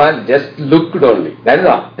Bhagavan just looked only. That is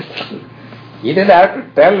all. He didn't have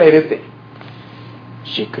to tell anything.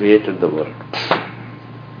 She created the world.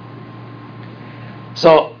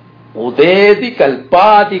 So, Udedi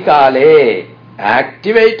Kalpadikale,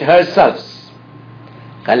 activate herself.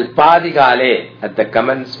 Kalpadikale, at the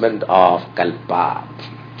commencement of Kalpa.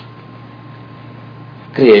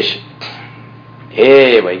 Creation.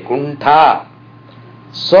 E Vaikuntha,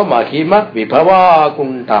 Swamahima Vibhava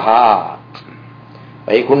Kuntaha.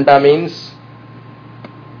 Vaikuntha means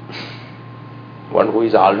one who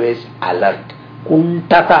is always alert.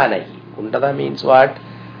 Kuntata nahi. Kuntata means what?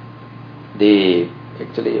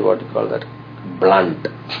 Actually, what you call that? Blunt.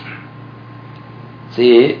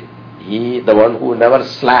 See, the one who never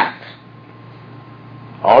slack,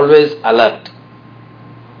 always alert.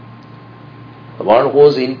 The one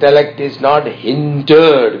whose intellect is not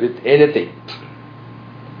hindered with anything.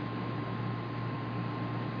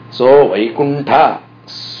 So, Vaikuntha,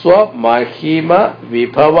 Swamahima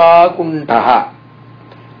Vibhava Kuntaha.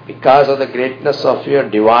 Because of the greatness of your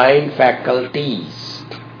divine faculties.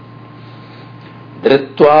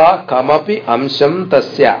 Dhritva Kamapi Amsham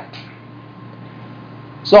Tasya.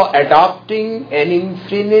 So, adopting an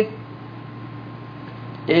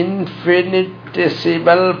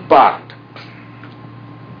infinitesimal part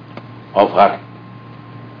of her.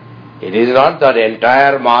 It is not that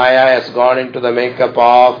entire Maya has gone into the makeup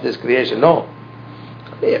of this creation. No.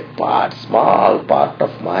 A small part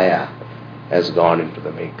of Maya has gone into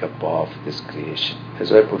the makeup of this creation.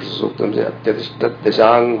 That's why Purusha Suktam says, Atyadishtat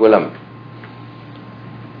Dashangulam.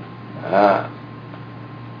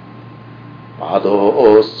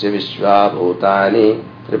 Padosya Vishwa Bhutani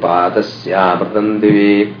Tripadasya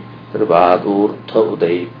Pratandivi Tripādurtha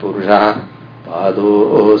Udai Purusha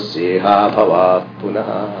Padosyeha Bhavat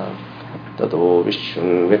Punaha Tato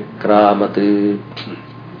Vishwam Vikramat.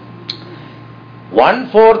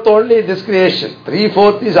 1/4 only this creation,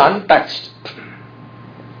 3/4 is untouched.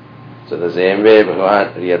 So the same way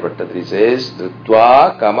Bhagavan here Bhattatri says,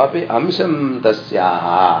 Dhritva Kamapi Amsham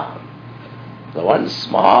Tasyaha. The one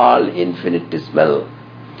small infinitesimal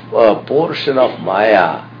portion of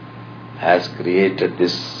Maya has created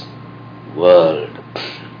this world.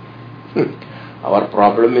 Our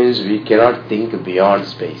problem is we cannot think beyond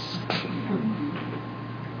space.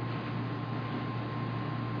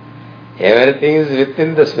 Everything is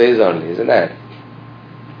within the space only, isn't it?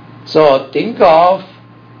 So think of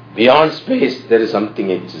beyond space, there is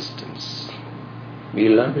something existence. We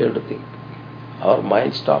will not be able to think. Our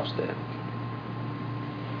mind stops there.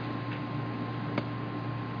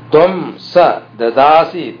 Tvam sa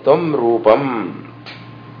dadasi tvam rupam.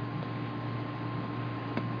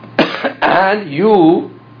 And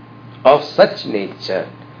you of such nature.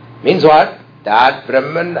 Means what? That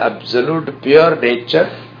Brahman, absolute pure nature,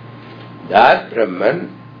 that Brahman,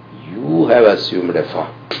 you have assumed a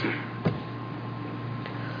form.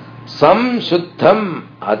 Samshuddham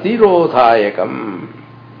Atirodhayakam.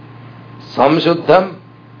 Samshuddham,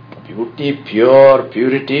 beauty, pure,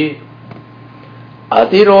 purity.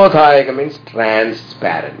 Atirodhayakam means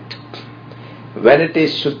transparent. When it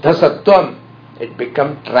is Shuddha Sattvam, it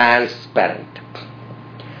becomes transparent.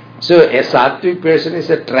 So a Sattvic person is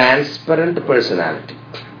a transparent personality.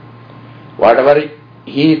 Whatever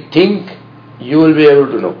he think, you will be able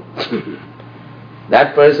to know.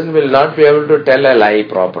 That person will not be able to tell a lie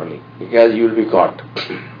properly because you will be caught.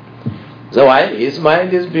 So why? His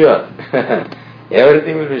mind is pure.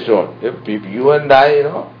 Everything will be shown. If you and I,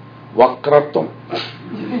 Vakratvam.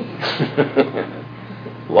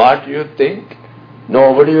 What you think,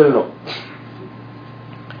 nobody will know.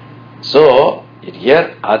 So,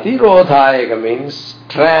 here Atirodhayaka means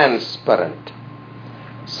transparent.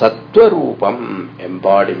 Sattva Rupam,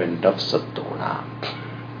 embodiment of Sattva.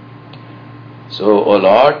 So, O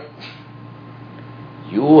Lord,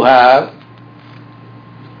 you have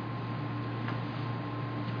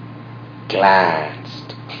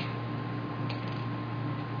glanced.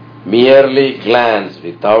 Merely glance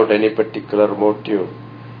without any particular motive.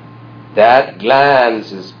 That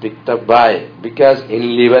glance is picked up by, because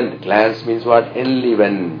enlivened. Glance means what?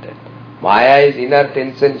 Enlivened. Maya is inert,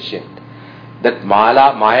 insentient. That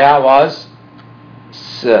Maya was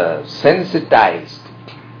sensitized,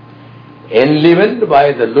 enlivened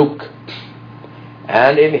by the look.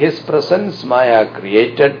 And in his presence, Maya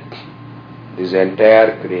created this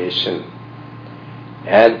entire creation.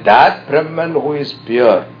 And that Brahman who is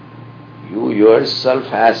pure, you yourself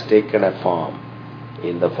has taken a form,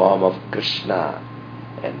 in the form of Krishna.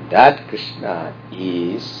 And that Krishna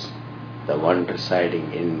is the one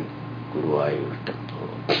residing in Guruvayur temple.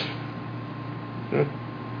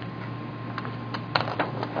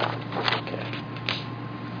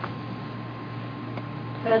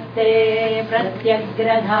 Pratte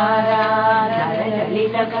pratyagradhara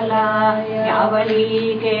dharalitakala yavali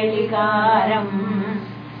kelikaram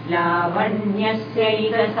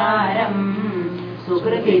लावण्यस्यैकसारम्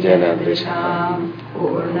सुकृतिजनदृशाम्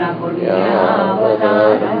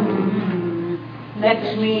पूर्णपुण्यावतारम्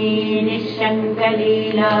Lakshmi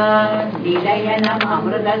निःशङ्कलीला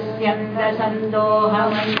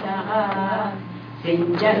निलयनममृतस्यन्दसन्दोहमयितः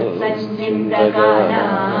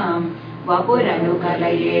सिञ्चत्सञ्चिन्तकानाम्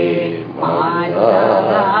वपुरनुकलये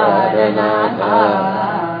मारुताकारनाथा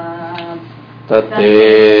तत्ते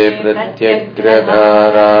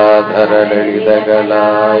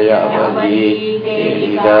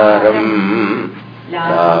प्रत्यग्रधाराधरललितकलायावलीकेलिकारम्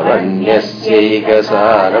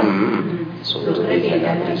लावण्यस्यैकसारम्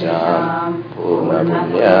सुकृतिजनदृशाम्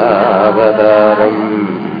पूर्णपुण्यावतारम्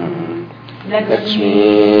Lakshmi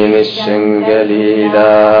निःशङ्कलीला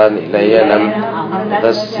निलयनम्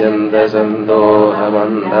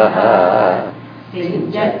अमृतस्यन्दसन्दोहमन्दः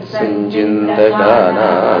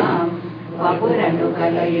सिञ्चिन्तकानाम्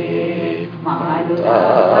वपुरनुकलये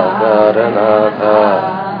मारुताकारनाथा.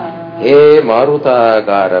 He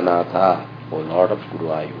Marutakaranatha, O Lord of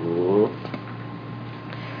Guruvayur,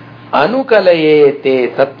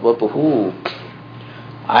 Anukalayete Tatvapuhu,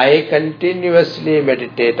 I continuously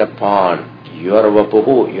meditate upon your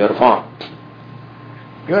Vapuhu, your form,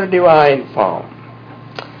 your divine form.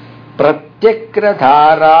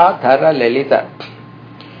 Pratyakradhara Dhara Lalita.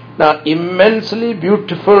 Now, immensely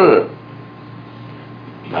beautiful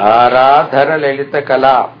Dhara Dhara Lalita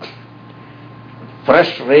Kala,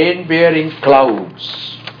 fresh rain-bearing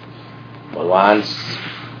clouds. Bhagavan's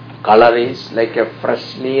color is like a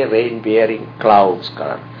freshly rain-bearing clouds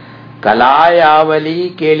color.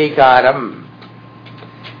 Kalayavali Kelikaram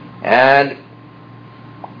and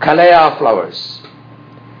Kalaya flowers,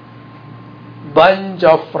 bunch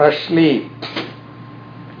of freshly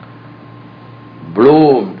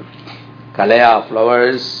bloomed Kalaya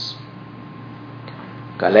flowers,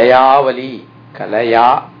 Kalayavali,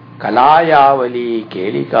 Kalayavali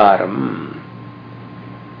Kelikaram.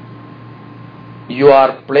 You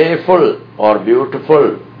are playful or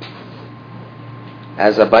beautiful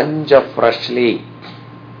as a bunch of freshly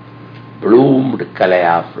bloomed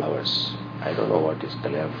Kalaya flowers. I don't know what is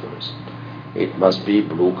Kalaya flowers. It must be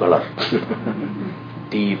blue color,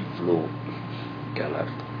 deep blue color.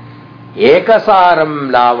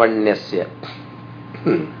 Ekasaram lavanyasya.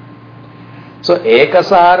 So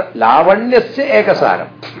ekasar lavanyasya ekasaram.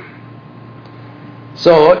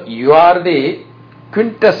 So you are the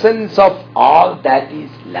quintessence of all that is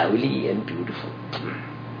lovely and beautiful.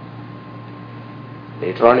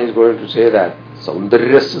 Later on he is going to say that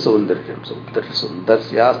Saundaryasya Saundaryam,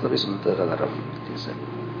 Sundarsyastavi Sundaradaram.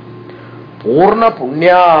 Purna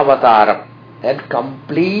Punyavataram, and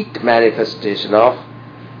complete manifestation of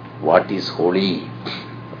what is holy.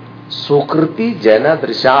 Sukriti Jana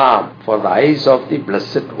Drisham, for the eyes of the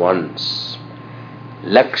blessed ones.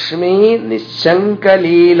 Lakshmi Nishanka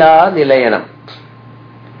Leela Nilayanam.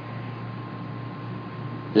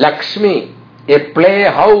 Lakshmi, a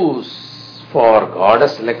playhouse for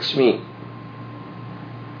goddess Lakshmi,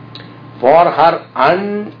 for her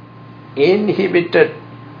uninhibited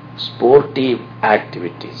sportive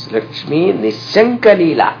activities. Lakshmi Nishanka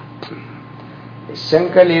Leela.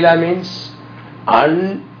 Nishanka Leela means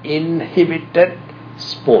uninhibited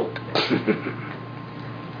sport.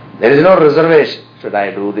 There is no reservation. Should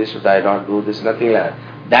I do this? Should I not do this? Nothing like that.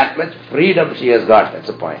 That much freedom she has got. That's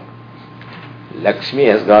the point. Lakshmi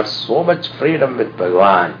has got so much freedom with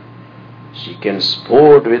Bhagavan. She can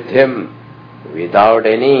sport with him without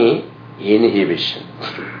any inhibition.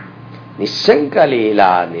 Nishanka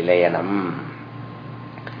Leela Nilayanam.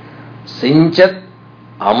 Sinchat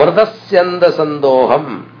Amrtasyanda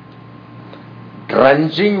Sandoham.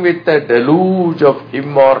 Drenching with a deluge of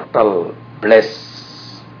immortal bliss.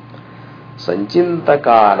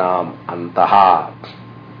 Sanchintakanam Antaha.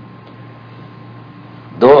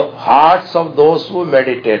 The hearts of those who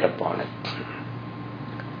meditate upon it.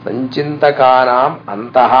 Sanchintakanam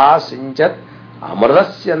Antaha Sinchat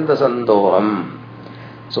Amrtasyanda Sandoham.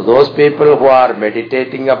 So those people who are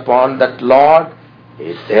meditating upon that Lord,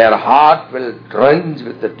 their heart will drench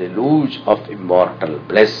with the deluge of immortal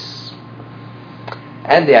bliss.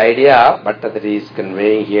 And the idea Bhattacharya is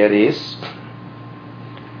conveying here is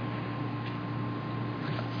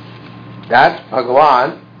that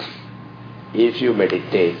Bhagavan, if you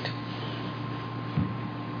meditate,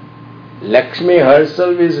 Lakshmi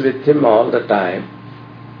herself is with him all the time.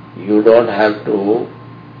 You don't have to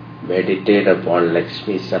meditate upon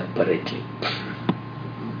Lakshmi separately.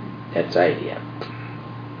 That's the idea.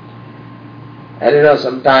 And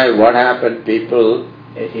sometimes what happened, people,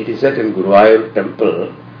 it is said in Guruvayur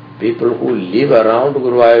temple, people who live around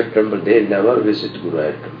Guruvayur temple, they never visit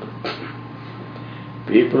Guruvayur temple.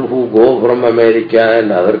 People who go from America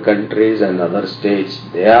and other countries and other states,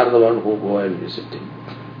 they are the one who go and visiting.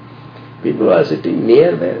 People who are sitting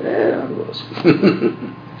near there,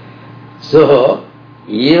 So,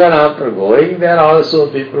 even after going there also,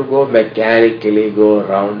 people go mechanically, go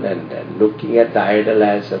around and looking at the idol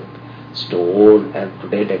as a stone, and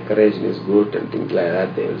today decoration is good and things like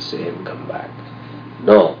that, they will say and come back.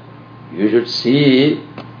 No, you should see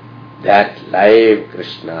that live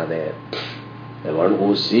Krishna there. The one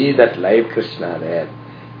who sees that live Krishna there,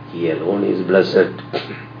 he alone is blessed.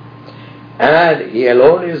 And he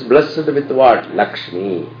alone is blessed with what?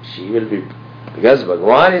 Lakshmi. She will be, because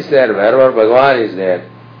Bhagavan is there, wherever Bhagavan is there,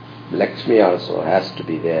 Lakshmi also has to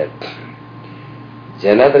be there.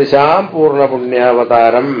 Janadrisham Purna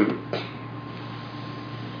Punyavataram.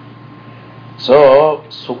 So,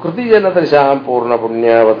 Sukriti Janadrisham Purna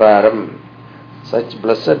Punyavataram. Such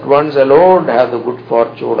blessed ones alone have the good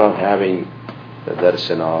fortune of having the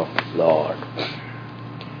darshan of Lord.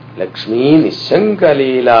 Lakshmi Nishanka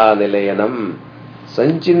Leela Nilayanam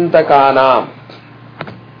Sanchintakanam.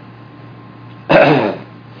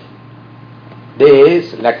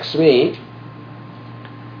 This Lakshmi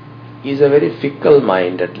is a very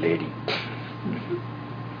fickle-minded lady.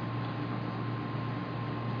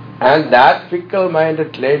 And that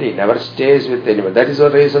fickle-minded lady never stays with anybody. That is the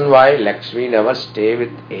reason why Lakshmi never stays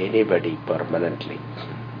with anybody permanently.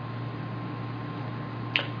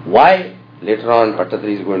 Why? Later on,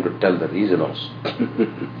 Bhattacharya is going to tell the reason also.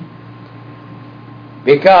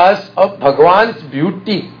 Because of Bhagavan's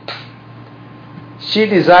beauty, she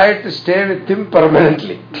desired to stay with him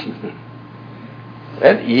permanently.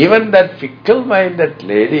 And even that fickle-minded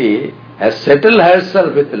lady has settled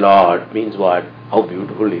herself with the Lord, means what? How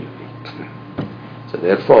beautiful it will be. So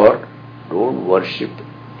therefore, don't worship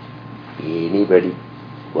anybody.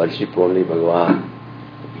 Worship only Bhagavan.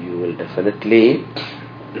 You will definitely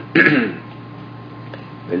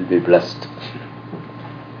will be blessed.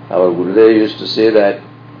 Our Gurudev used to say that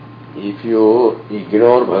if you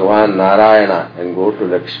ignore Bhagavan Narayana and go to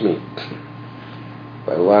Lakshmi,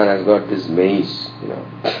 Bhagavan has got this mace,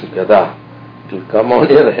 Gada, it will come on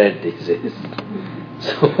your head, he says.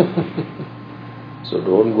 So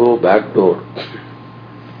don't go back door.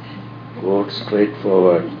 Go straight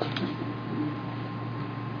forward.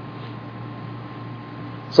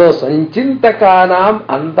 So, Sanchintakanam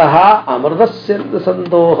Antaha Amrtasya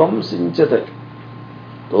Sandoham Sinchata.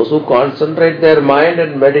 Those who concentrate their mind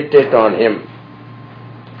and meditate on him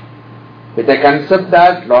with the concept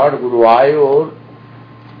that Lord Guruvayur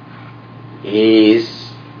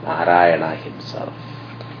is Narayana himself,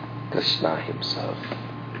 Krishna himself.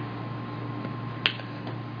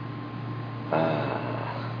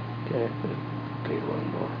 Okay, read one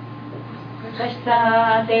more.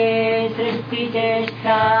 कष्टाते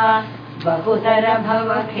सृष्टिचेष्टा बहुतर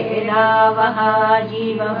भवखेदावहा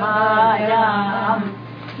जीवभाजाम्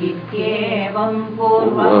इत्येवं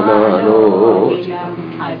पूर्वमालोचितम्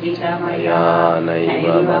अजितमया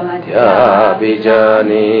नैव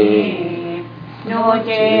मध्याभिजाने no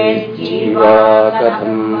चेज्जीवा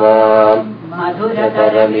कथं वा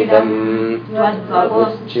मधुरतरमिदम्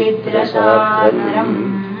त्वद्वपुश्चिद्रसागरम्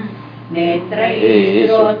नेत्रैः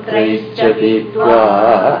श्रोत्रैश्च पीत्वा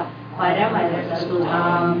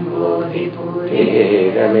परमरससुधां बोधिपूरे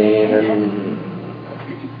रमेणन्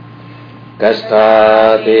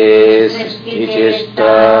कष्टाते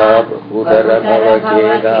सृष्टिचेष्टा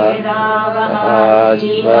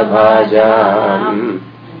बहुधरभवखेदावहाजीवभाजाम्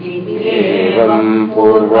एवं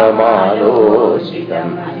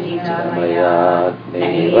पूर्वमालोचितम् अजितमया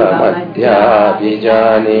नैव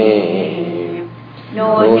मध्याभिजाने no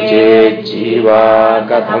चेज्जीवा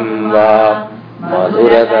कथं वा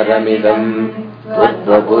मधुरतरमिदं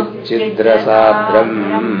त्वद्वपुच्छिद्रसाद्रम्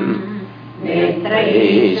नेत्रैः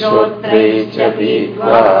श्रोत्रैश्च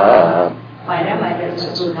पीत्वा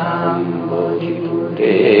परमरससुधां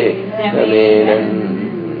बोधिपूरे रमेणन्.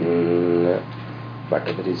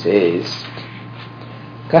 Bhattacharya says,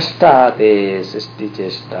 Kashtate Srishti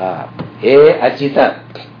Cheshta. Hey Achita.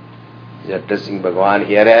 He is addressing Bhagavan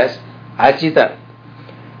here as Achita,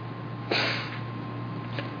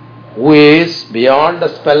 who is beyond the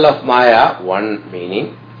spell of Maya, one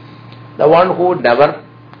meaning, the one who never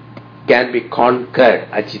can be conquered,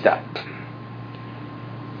 Achita.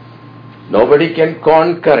 Nobody can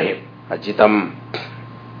conquer him, Achitam.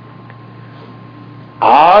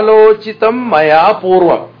 Alochitam Maya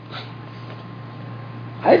Purvam.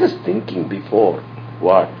 I was thinking before,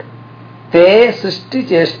 what? Te Srishti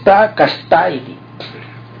Cheshta Kashta iti.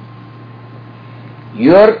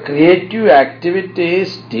 Your creative activity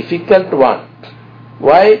is difficult one.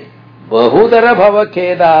 Why? Bahudara Bhava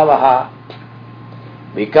Kedavaha.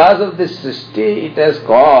 Because of this Srishti, it has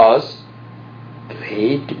caused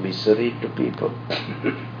great misery to people.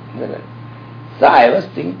 So I was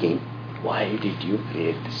thinking, why did you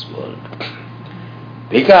create this world?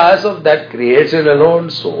 Because of that creation alone,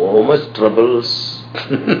 so much troubles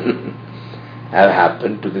have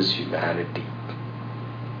happened to this humanity.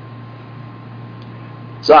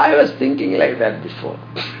 So I was thinking like that before.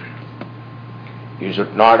 You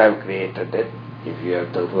should not have created it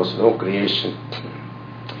if there was no creation.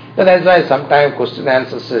 So that's why sometimes question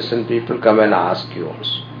answer session people come and ask you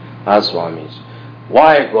also, ask Swamis,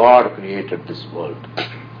 why God created this world?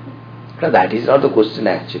 No, that is not the question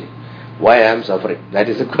actually. Why I am suffering? That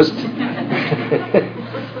is the question.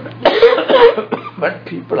 But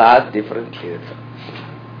people ask differently.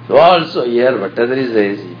 So also here Bhattacharya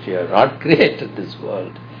says, if you have not created this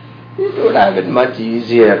world, it would have been much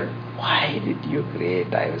easier. Why did you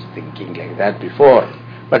create? I was thinking like that before,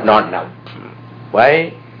 but not now.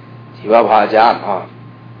 Why? Jiva bhajam.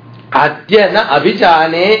 Adya na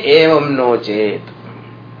abhijane evam no chet.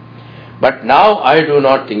 But now I do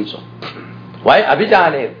not think so. Why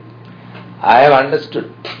abhijane? I have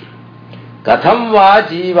understood. Katham va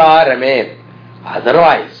jiva ramet.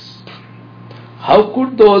 Otherwise, how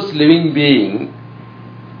could those living beings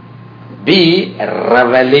be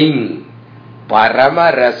reveling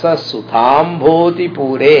parama rasa sudhambhoti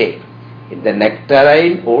pure in the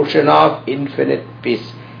nectarine ocean of infinite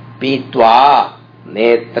peace? Pitva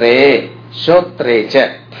netre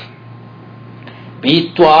shotrecha.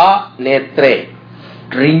 Pitva netre,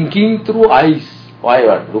 drinking through eyes. Why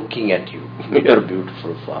are looking at you, your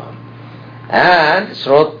beautiful form? And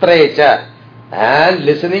shrotrecha, and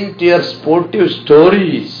listening to your sportive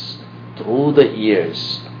stories through the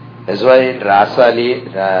ears. That's why in Rasali,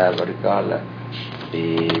 what do you call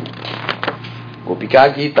the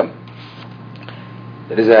Gopika Geetam,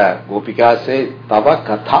 there is a Gopika says, Tava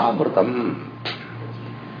Kathamrutam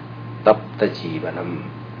Tapta Jivanam.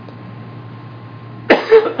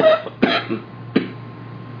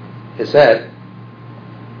 He said,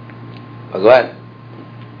 Bhagavan.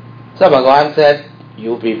 So Bhagavan said,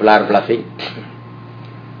 you people are bluffing.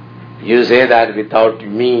 You say that without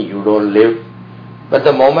me you don't live. But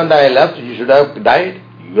the moment I left, you should have died.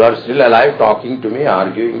 You are still alive talking to me,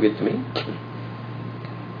 arguing with me.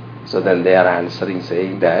 So then they are answering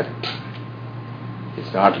saying that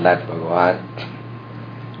it's not that Bhagavan.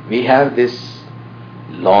 We have this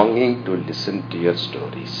longing to listen to your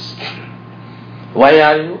stories. Why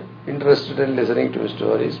are you interested in listening to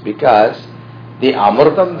stories? Because the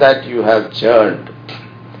amritam that you have churned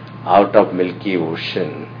out of milky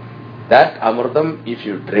ocean, that amritam, if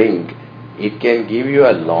you drink, it can give you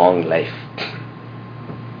a long life.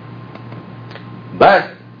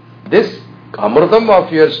 But this amritam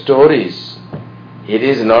of your stories, it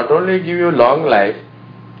is not only give you long life,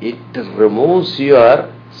 it removes your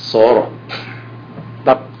sorrow.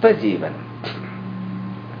 Tapta jivan.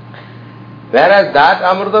 Whereas that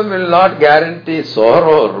amritam will not guarantee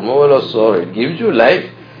sorrow, removal of sorrow. It gives you life.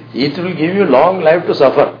 It will give you long life to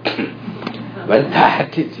suffer. When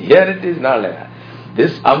that is here, it is not like that.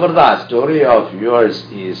 This amrita story of yours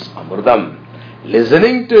is amritam.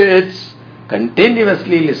 Listening to it,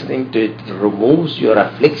 continuously listening to it, removes your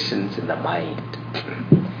afflictions in the mind.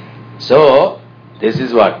 So, this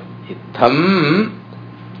is what? Itham.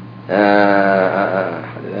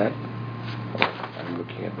 What is that? I'm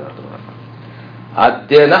looking at the other one.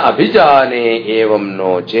 Adyana abhijane evam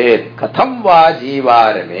no chet katham va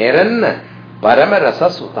jivar meran paramarasa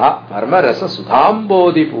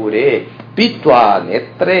sudhambodhi pure pitva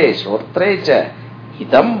netre shotrecha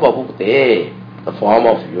idam vabhute, the form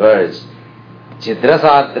of yours,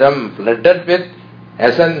 chidrasadram, flooded with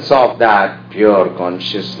essence of that pure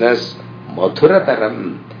consciousness,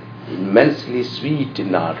 madhurataram, immensely sweet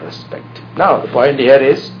in our respect. Now the point here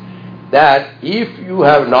is that if you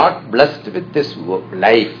have not blessed with this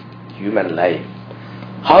life, human life,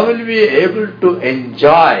 how will we be able to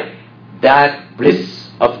enjoy that bliss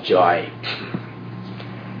of joy?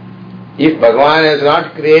 If Bhagavan has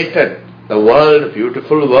not created the world,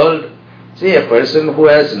 beautiful world, see, a person who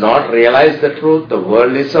has not realized the truth, the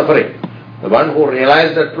world is suffering. The one who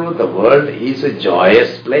realized the truth, the world is a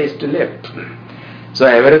joyous place to live. So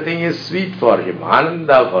everything is sweet for him,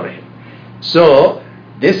 ananda for him. So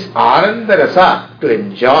this ananda rasa, to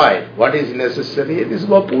enjoy what is necessary, this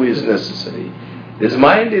vapu is necessary, this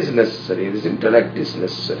mind is necessary, this intellect is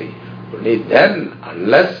necessary. Only then,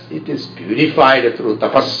 unless it is purified through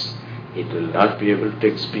tapas, it will not be able to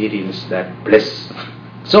experience that bliss.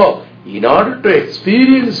 So, in order to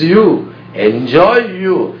experience you, enjoy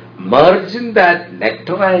you, merge in that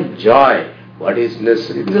nectarine joy, what is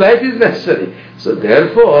necessary? This life is necessary. So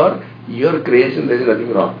therefore, your creation, there is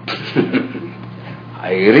nothing wrong.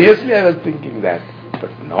 Seriously, I was thinking that,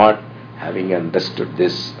 but not having understood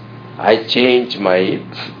this, I changed my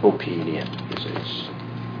opinion. This is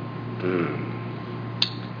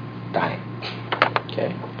time.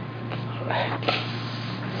 Okay. Alright.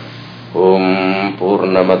 Om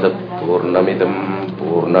Purnamada Purnamidam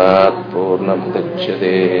Purnat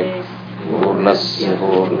Purnamudachyate Purnasya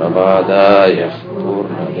Purnamadaya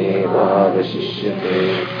Purnameva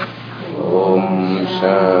Vasishyate. Om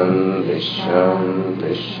Shanti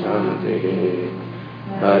Shanti Shanti.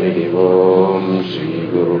 Hari Om Shri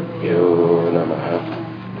Gurubhyo Namaha.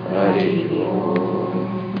 Hari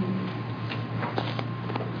Om.